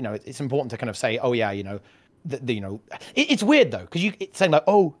think, you know, it's important to kind of say, oh yeah, you know, it's weird though, because it's saying like,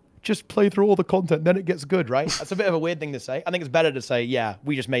 oh, just play through all the content, then it gets good, right? That's a bit of a weird thing to say. I think it's better to say, yeah,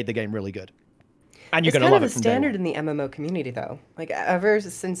 we just made the game really good. And you're going to love it from day one. It's kind of a standard in the MMO community, though. Like, ever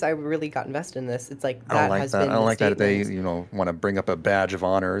since I really got invested in this, it's like that has been the statement. I don't like that they, you know, want to bring up a badge of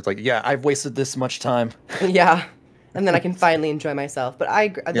honor. It's like, yeah, I've wasted this much time. Yeah, and then I can finally enjoy myself. But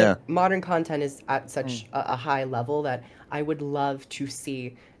the modern content is at such a high level that I would love to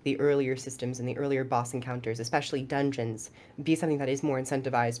see the earlier systems and the earlier boss encounters, especially dungeons, be something that is more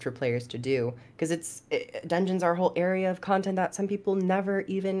incentivized for players to do. Because dungeons are a whole area of content that some people never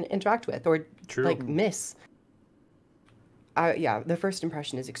even interact with or like miss. Yeah, the first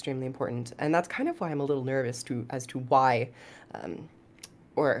impression is extremely important, and that's kind of why I'm a little nervous as to why,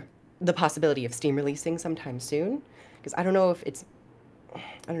 or the possibility of Steam releasing sometime soon. Because I don't know.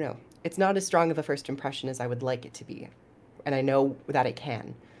 It's not as strong of a first impression as I would like it to be, and I know that it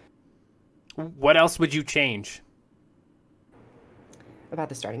can. What else would you change about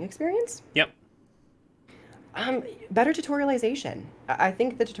the starting experience? Yep. Better tutorialization. I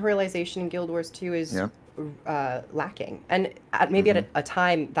think the tutorialization in Guild Wars 2 is lacking, and maybe at a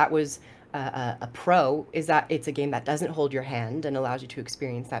time that was a pro, is that it's a game that doesn't hold your hand and allows you to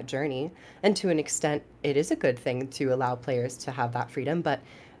experience that journey, and to an extent it is a good thing to allow players to have that freedom, but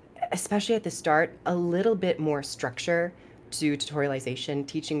especially at the start, a little bit more structure to tutorialization,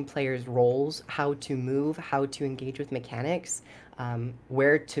 teaching players roles, how to move, how to engage with mechanics,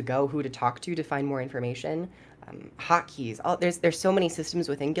 where to go, who to talk to find more information, hotkeys. There's so many systems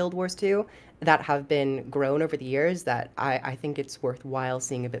within Guild Wars 2 that have been grown over the years that I think it's worthwhile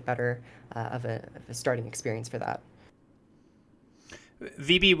seeing a bit better of a starting experience for that.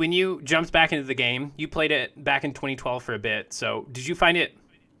 VB, when you jumped back into the game, you played it back in 2012 for a bit, so did you find it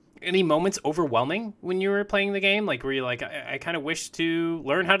any moments overwhelming when you were playing the game? Like, were you like, I kind of wish to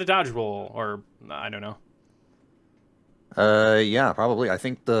learn how to dodge roll, or I don't know? Yeah, probably. I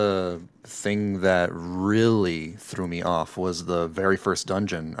think the thing that really threw me off was the very first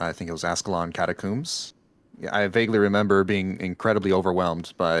dungeon. I think it was Ascalon Catacombs. Yeah, I vaguely remember being incredibly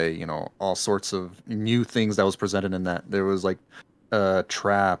overwhelmed by, you know, all sorts of new things that was presented in that. There was like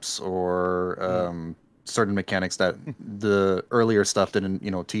traps or certain mechanics that the earlier stuff didn't, you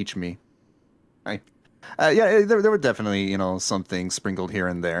know, teach me. Yeah, there were definitely, you know, some things sprinkled here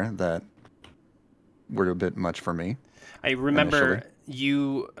and there that were a bit much for me. I remember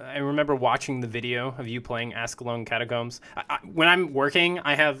I remember watching the video of you playing Ascalon Catacombs. When I'm working,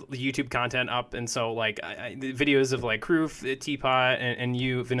 I have the YouTube content up, and so like the videos of like Kroof, Teapot, and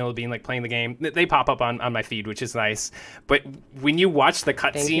you, VanillaBean, like playing the game, they pop up on my feed, which is nice. But when you watch the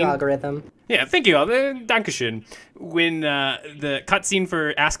cutscene, thank you, algorithm. Yeah, thank you, Dankeschön. When the cutscene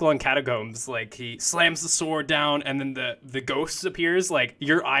for Ascalon Catacombs, like he slams the sword down, and then the ghost appears, like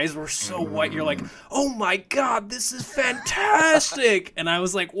your eyes were so white, you're like, oh my god, this is fantastic. And I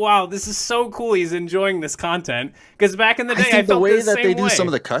was like, wow, this is so cool. He's enjoying this content. Because back in the day, I felt the way the that same they do way. some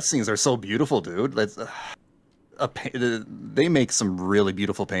of the cutscenes are so beautiful, dude. That's they make some really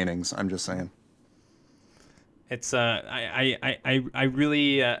beautiful paintings. I'm just saying. It's I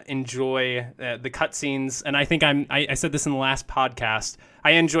really enjoy the cutscenes, and I think I said this in the last podcast.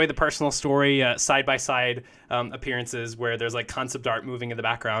 I enjoy the personal story side by side appearances where there's like concept art moving in the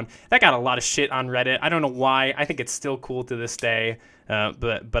background. That got a lot of shit on Reddit. I don't know why. I think it's still cool to this day,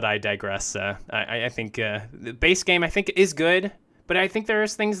 but I digress. I think the base game I think is good, but I think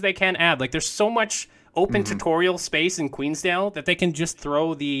there's things they can add. Like there's so much open tutorial space in Queensdale that they can just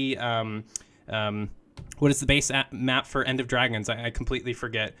throw the what is the base map for End of Dragons? I completely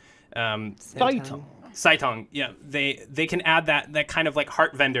forget. Saitong. Yeah, they can add that kind of like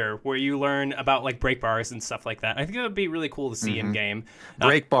heart vendor where you learn about like break bars and stuff like that. I think it would be really cool to see in game.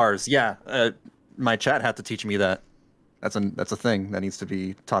 Break bars, yeah. My chat had to teach me that. That's a thing that needs to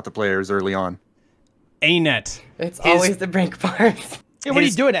be taught to players early on. ArenaNet. It's always the break bars. Yeah, what are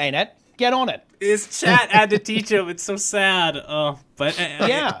you doing, ArenaNet? Get on it. His chat had to teach him. It's so sad. Oh, but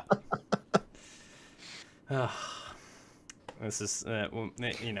yeah. This is,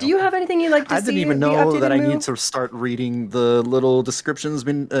 you know. Do you have anything you'd like to see? I didn't even know that I need to start reading the little descriptions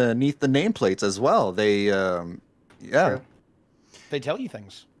beneath the nameplates as well. They, yeah. They tell you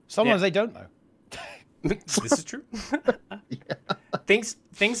things. Sometimes they don't know. This is true.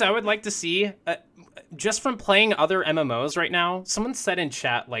 Things I would like to see, just from playing other MMOs right now. Someone said in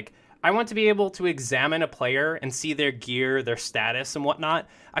chat, like, I want to be able to examine a player and see their gear, their status, and whatnot.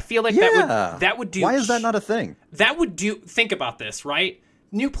 I feel like that would do. Why is that not a thing? That would do. Think about this, right?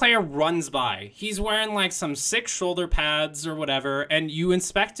 New player runs by. He's wearing like some sick shoulder pads or whatever, and you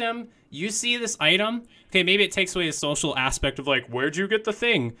inspect him. You see this item. Okay, maybe it takes away the social aspect of like, where'd you get the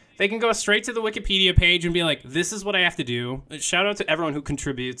thing? They can go straight to the Wikipedia page and be like, this is what I have to do. Shout out to everyone who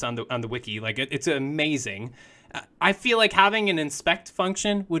contributes on the wiki. Like, it's amazing. I feel like having an inspect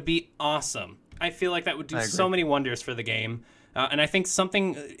function would be awesome. I feel like that would do so many wonders for the game. And I think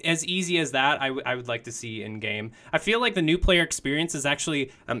something as easy as that, I would like to see in game. I feel like the new player experience is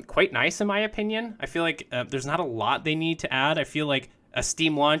actually quite nice in my opinion. I feel like there's not a lot they need to add. I feel like a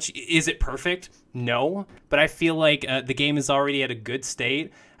Steam launch, is it perfect? No, but I feel like the game is already at a good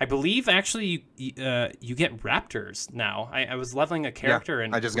state. I believe actually you get raptors now. I was leveling a character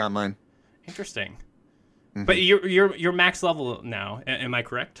and I just got mine. Interesting. Mm-hmm. But you're max level now. Am I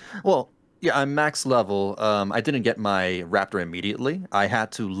correct? Well, yeah, I'm max level. I didn't get my raptor immediately. I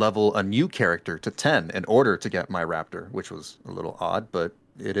had to level a new character to 10 in order to get my raptor, which was a little odd, but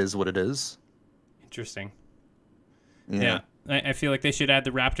it is what it is. Interesting. Yeah. I feel like they should add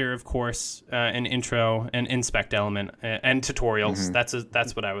the raptor, of course, an intro, an inspect element, and tutorials. Mm-hmm.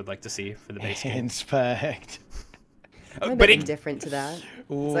 That's what I would like to see for the base game. Inspect. I'm a bit indifferent to that.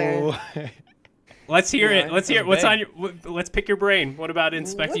 Ooh. Let's hear it. Let's hear it. What's on your? Let's pick your brain. What about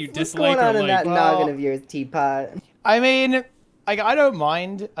inspect? You dislike what's going on or in like? that noggin of yours, Teapot? I mean, I don't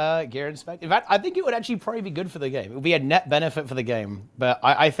mind gear inspect. In fact, I think it would actually probably be good for the game. It would be a net benefit for the game. But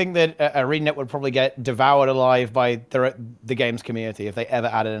I think that ArenaNet would probably get devoured alive by the game's community if they ever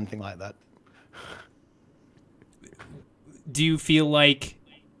added anything like that. Do you feel like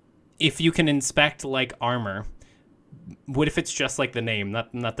if you can inspect like armor, what if it's just like the name,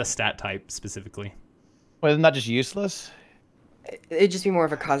 not the stat type specifically? Well, isn't that just useless? It'd just be more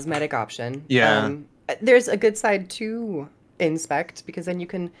of a cosmetic option. Yeah. There's a good side to inspect because then you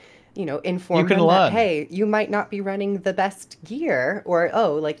can, inform them learn. that, hey, you might not be running the best gear, or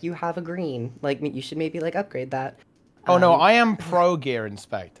like you have a green, like you should maybe like upgrade that. Oh no, I am pro gear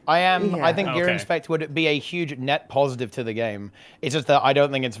inspect. I think gear Okay. inspect would be a huge net positive to the game. It's just that I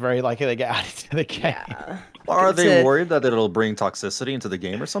don't think it's very likely to get added to the game. Yeah. Are they worried that it'll bring toxicity into the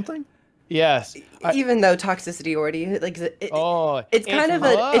game or something? Yes. Even though toxicity already it's kind of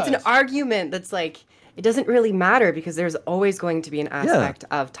it's an argument that's like it doesn't really matter because there's always going to be an aspect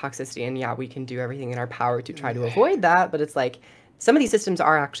of toxicity, and we can do everything in our power to try to avoid that, but it's like some of these systems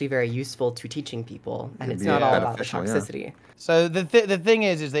are actually very useful to teaching people, and it's not all about the toxicity. Yeah. So the thing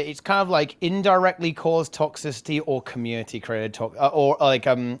is that it's kind of like indirectly caused toxicity or community created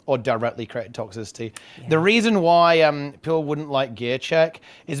or directly created toxicity. Yeah. The reason why people wouldn't like gear check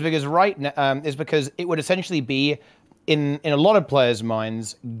is because because it would essentially be in a lot of players'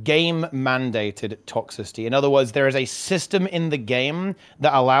 minds game mandated toxicity. In other words, there is a system in the game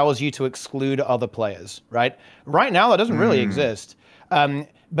that allows you to exclude other players. Right now, that doesn't really exist.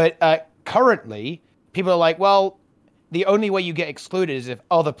 But currently, people are like, well, the only way you get excluded is if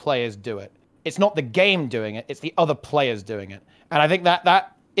other players do it. It's not the game doing it, it's the other players doing it. And I think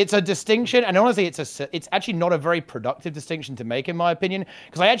that it's a distinction, and honestly, it's actually not a very productive distinction to make, in my opinion,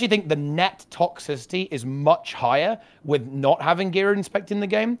 because I actually think the net toxicity is much higher with not having gear inspect in the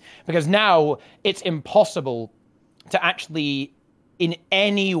game, because now it's impossible to actually, in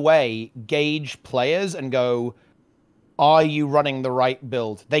any way, gauge players and go, are you running the right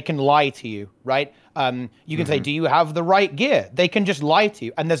build? They can lie to you, right? You can say, do you have the right gear? They can just lie to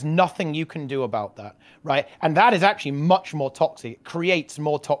you, and there's nothing you can do about that, right? And that is actually much more toxic. It creates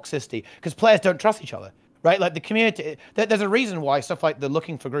more toxicity because players don't trust each other, right? Like the community, there's a reason why stuff like the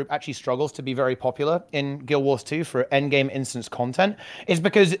Looking for group actually struggles to be very popular in Guild Wars 2 for endgame instance content, is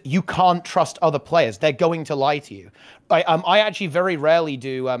because you can't trust other players. They're going to lie to you. I actually very rarely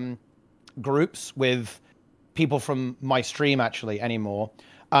do groups with people from my stream actually anymore,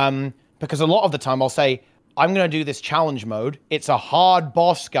 because a lot of the time I'll say, I'm going to do this challenge mode. It's a hard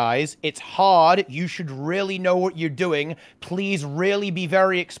boss, guys. It's hard. You should really know what you're doing. Please really be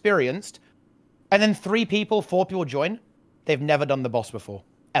very experienced. And then 4 people join. They've never done the boss before,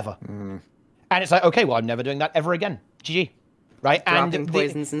 ever. And it's like, okay, well, I'm never doing that ever again. GG. Right? Dropping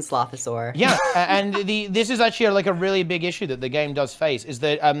poisons and Slothosaur. Yeah, and this is actually like a really big issue that the game does face, is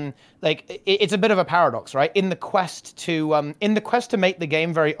that it's a bit of a paradox, right? In the quest to make the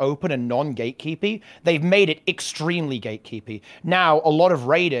game very open and non-gatekeepy, they've made it extremely gatekeepy. Now, a lot of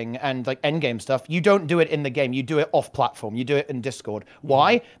raiding and like endgame stuff, you don't do it in the game, you do it off-platform, you do it in Discord.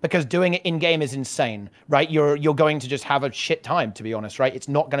 Why? Because doing it in-game is insane, right? You're going to just have a shit time, to be honest, right? It's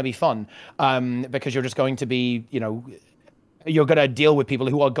not going to be fun, because you're just going to be, You're going to deal with people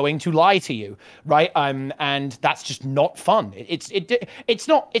who are going to lie to you, right? And that's just not fun. It's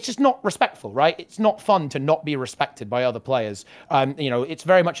just not respectful, right? It's not fun to not be respected by other players. It's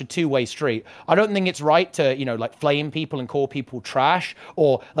very much a two-way street. I don't think it's right to, like flame people and call people trash,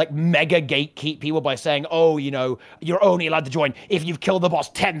 or like mega gatekeep people by saying, oh, you're only allowed to join if you've killed the boss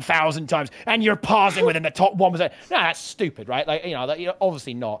 10,000 times and you're parsing within the top 1%. Nah, that's stupid, right? Like,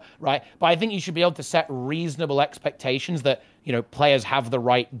 obviously not, right? But I think you should be able to set reasonable expectations that players have the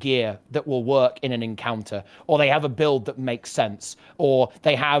right gear that will work in an encounter, or they have a build that makes sense, or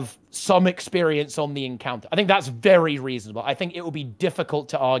they have some experience on the encounter. I think that's very reasonable. I think it will be difficult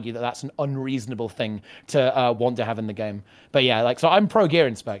to argue that that's an unreasonable thing to want to have in the game. But yeah, so I'm pro gear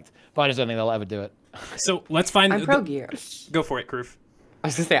inspect, but I just don't think they'll ever do it. So let's find. I'm pro gear. Go for it, Kroof. I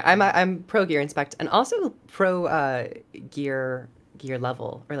was gonna say I'm pro gear inspect and also pro gear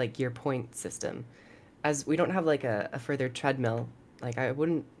level, or like gear point system. As we don't have like a further treadmill, like I've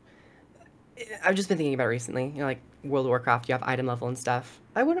just been thinking about it recently, like World of Warcraft, you have item level and stuff.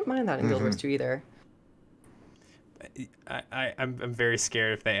 I wouldn't mind that in Guild Wars 2 either. I'm very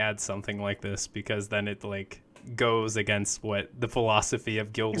scared if they add something like this, because then it like goes against what the philosophy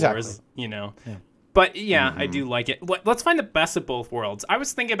of Guild Wars, Yeah. But yeah, I do like it. Let's find the best of both worlds. I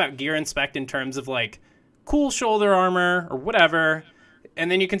was thinking about gear inspect in terms of like cool shoulder armor or whatever. And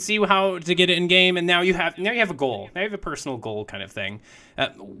then you can see how to get it in game, and now you have a goal. Now you have a personal goal kind of thing.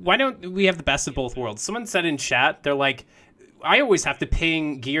 Why don't we have the best of both worlds? Someone said in chat, they're like, I always have to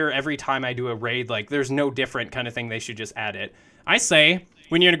ping gear every time I do a raid. Like, there's no different kind of thing. They should just add it. I say,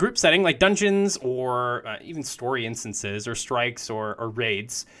 when you're in a group setting, like dungeons or even story instances or strikes or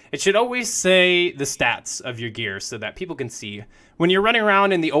raids, it should always say the stats of your gear so that people can see. When you're running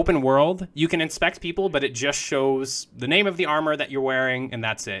around in the open world, you can inspect people, but it just shows the name of the armor that you're wearing, and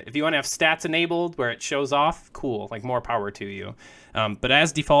that's it. If you want to have stats enabled where it shows off, cool, like more power to you. But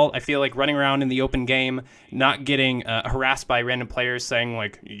as default, I feel like running around in the open game, not getting harassed by random players saying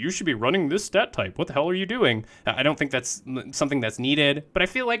like, you should be running this stat type. What the hell are you doing? I don't think that's something that's needed. But I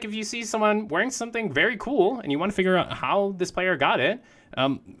feel like if you see someone wearing something very cool and you want to figure out how this player got it,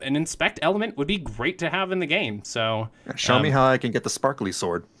 an inspect element would be great to have in the game. So show me how I can get the sparkly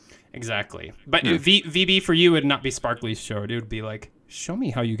sword. Exactly. But VB for you would not be sparkly sword. It would be like, show me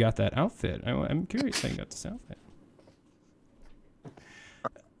how you got that outfit. I'm curious how you got this outfit.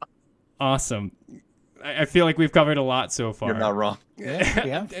 Awesome. I feel like we've covered a lot so far. You're not wrong.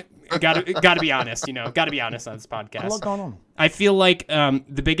 Yeah. Gotta be honest, gotta be honest on this podcast. A lot going on. I feel like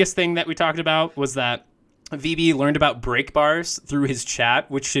the biggest thing that we talked about was that VB learned about break bars through his chat,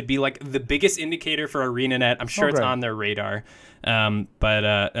 which should be like the biggest indicator for ArenaNet. I'm sure it's on their radar.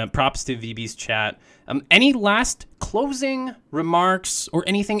 But props to VB's chat. Any last closing remarks or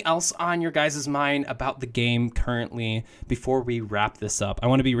anything else on your guys' mind about the game currently before we wrap this up? I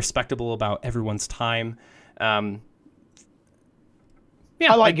want to be respectable about everyone's time. I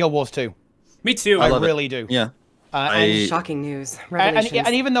like Guild Wars 2. Me too. I really do. Yeah. Shocking news.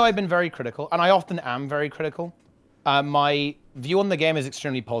 And even though I've been very critical, and I often am very critical, my view on the game is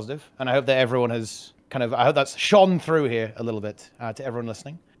extremely positive, and I hope that everyone has I hope that's shone through here a little bit to everyone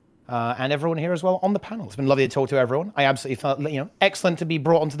listening, and everyone here as well on the panel. It's been lovely to talk to everyone. I absolutely felt, excellent to be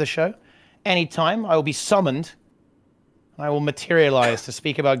brought onto the show. Anytime I will be summoned, I will materialize to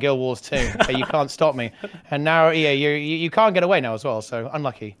speak about Guild Wars 2. You can't stop me. And now, you can't get away now as well. So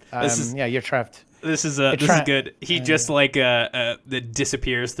unlucky. You're trapped. This is good. He just that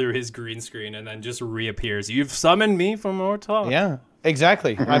disappears through his green screen and then just reappears. You've summoned me for more talk. Yeah,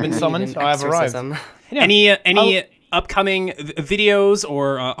 exactly. I've been summoned. I have arrived. Yeah. Any upcoming videos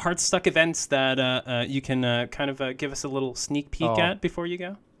or Heartstuck events that you can give us a little sneak peek at before you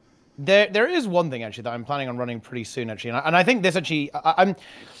go? There is one thing actually that I'm planning on running pretty soon actually, and I think this actually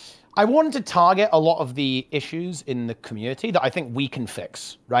I wanted to target a lot of the issues in the community that I think we can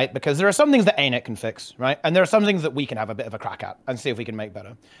fix, right? Because there are some things that ArenaNet can fix, right? And there are some things that we can have a bit of a crack at and see if we can make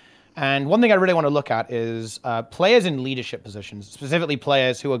better. And one thing I really want to look at is players in leadership positions, specifically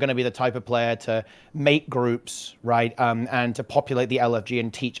players who are going to be the type of player to make groups, right? And to populate the LFG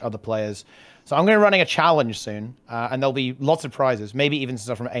and teach other players. So I'm going to be running a challenge soon, and there'll be lots of prizes, maybe even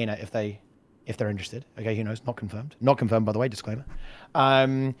stuff from ArenaNet if they're interested. Okay, who knows? Not confirmed. Not confirmed, by the way, disclaimer.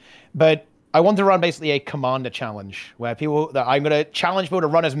 But I want to run basically a commander challenge where I'm going to challenge people to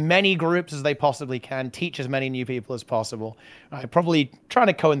run as many groups as they possibly can, teach as many new people as possible. Probably trying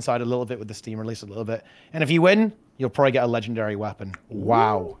to coincide a little bit with the Steam release a little bit. And if you win, you'll probably get a legendary weapon.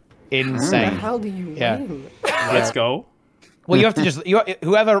 Wow. Insane. How do you win? Let's go. Well, you have to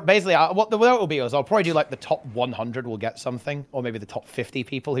whoever, basically, what it will be is I'll probably do like the top 100 will get something, or maybe the top 50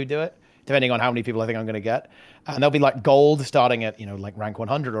 people who do it. depending on how many people I think I'm going to get. And there'll be like gold starting at, like rank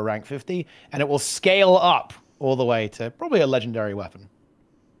 100 or rank 50, and it will scale up all the way to probably a legendary weapon.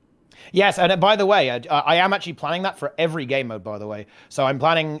 Yes, and by the way, I am actually planning that for every game mode, by the way. So I'm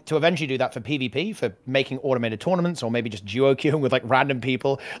planning to eventually do that for PvP, for making automated tournaments, or maybe just duo queuing with like random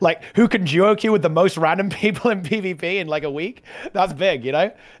people. Like, who can duo queue with the most random people in PvP in like a week? That's big,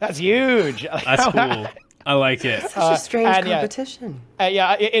 That's huge. That's cool. I like it. Such a strange competition.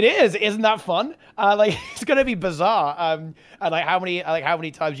 Yeah, it is. Isn't that fun? Like, it's gonna be bizarre. And like how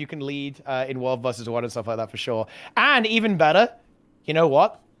many times you can lead in World vs. One and stuff like that for sure. And even better, you know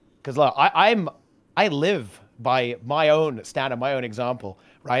what? Because look, I live by my own standard, my own example,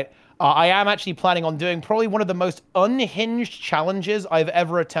 right? I am actually planning on doing probably one of the most unhinged challenges I've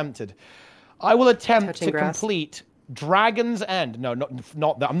ever attempted. I will attempt to complete Dragon's End. No,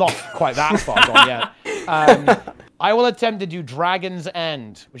 not that. I'm not quite that far gone yet. I will attempt to do Dragon's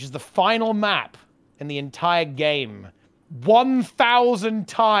End, which is the final map in the entire game, 1,000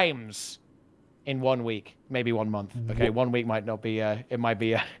 times in 1 week, maybe 1 month. Okay, 1 week might not be. It might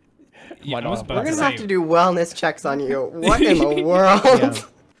be. We're gonna have to do wellness checks on you. What in the world? Yeah.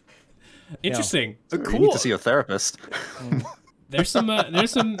 Interesting. Cool. You need to see a therapist. There's some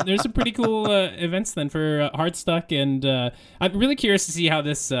pretty cool events then for Hardstuck, and I'm really curious to see how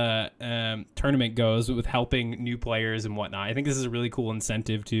this tournament goes with helping new players and whatnot. I think this is a really cool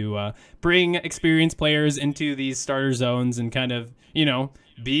incentive to bring experienced players into these starter zones and kind of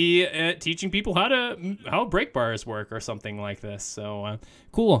be teaching people how break bars work or something like this. So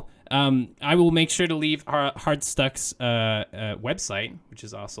cool. I will make sure to leave Hardstuck's website, which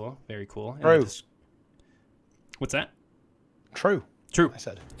is also very cool. What's that? True. I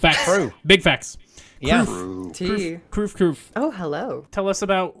said. Facts. True. Big facts. Yeah. Kroof. Oh, hello. Tell us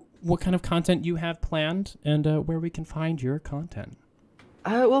about what kind of content you have planned and where we can find your content.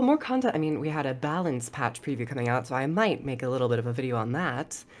 Well, more content. I mean, we had a balance patch preview coming out, so I might make a little bit of a video on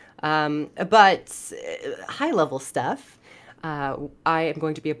that. But high-level stuff. I am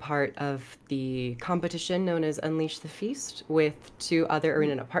going to be a part of the competition known as Unleash the Feast with 2 other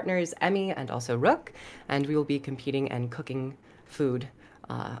ArenaNet partners, Emmy and also Rook, and we will be competing and cooking food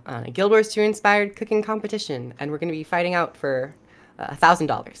on a Guild Wars 2 inspired cooking competition, and we're going to be fighting out for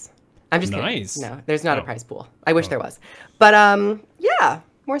 $1,000. I'm just kidding. No, there's not a prize pool. I wish there was. But yeah,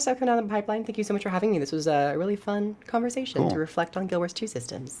 more stuff coming down the pipeline. Thank you so much for having me. This was a really fun conversation to reflect on Guild Wars 2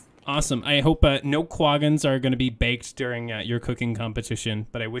 systems. Awesome. I hope no quaggins are going to be baked during your cooking competition,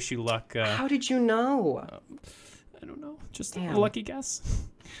 but I wish you luck. How did you know? I don't know. Just a lucky guess.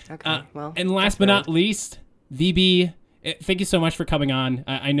 Okay, well. And last but not least, VB, thank you so much for coming on.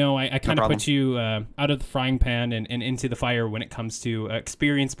 I know I kind of put you out of the frying pan and into the fire when it comes to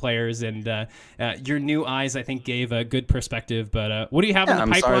experienced players, and your new eyes, I think, gave a good perspective. But what do you have in the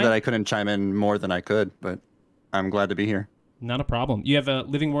pipeline? I'm sorry that I couldn't chime in more than I could, but I'm glad to be here. Not a problem. You have a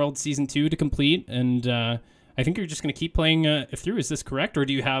Living World Season 2 to complete, and I think you're just going to keep playing through. Is this correct, or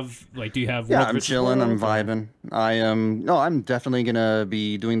do you have Yeah, I'm chilling. I'm vibing. I'm definitely going to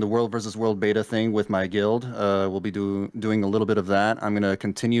be doing the World versus World beta thing with my guild. We'll be doing a little bit of that. I'm going to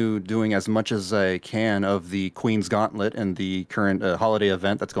continue doing as much as I can of the Queen's Gauntlet and the current holiday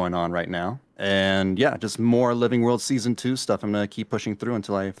event that's going on right now. And yeah, just more Living World Season 2 stuff. I'm going to keep pushing through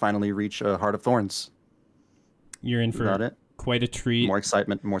until I finally reach Heart of Thorns. You're in for quite a treat. More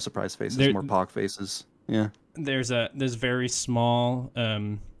excitement, more surprise faces, more pog faces. Yeah. There's very small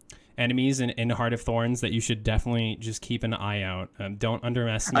enemies in Heart of Thorns that you should definitely just keep an eye out. Don't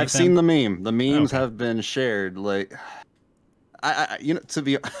underestimate them. I've seen the meme. The memes have been shared. Like,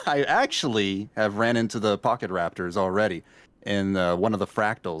 I actually have ran into the Pocket Raptors already in one of the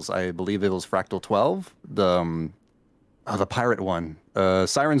fractals. I believe it was Fractal 12, the pirate one,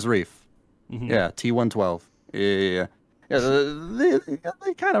 Siren's Reef. Mm-hmm. Yeah, T112. Yeah.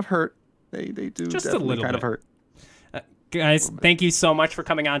 They kind of hurt. They do just definitely a little kind bit. of hurt. Guys, thank you so much for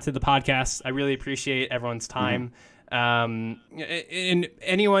coming on to the podcast. I really appreciate everyone's time. Mm-hmm. And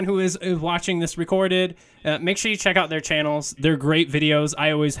anyone who is watching this recorded, make sure you check out their channels. They're great videos.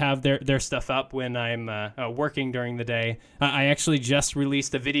 I always have their stuff up when I'm working during the day. I actually just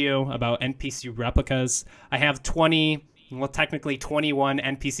released a video about NPC replicas. I have technically 21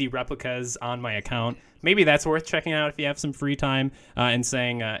 NPC replicas on my account. Maybe that's worth checking out if you have some free time and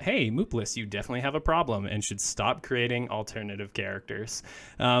saying, hey, moopliss, you definitely have a problem and should stop creating alternative characters.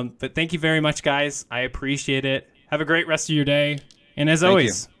 But thank you very much, guys. I appreciate it. Have a great rest of your day. And as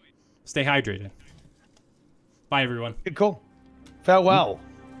always, stay hydrated. Bye, everyone. Cool. Farewell.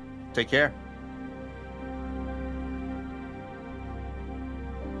 Take care.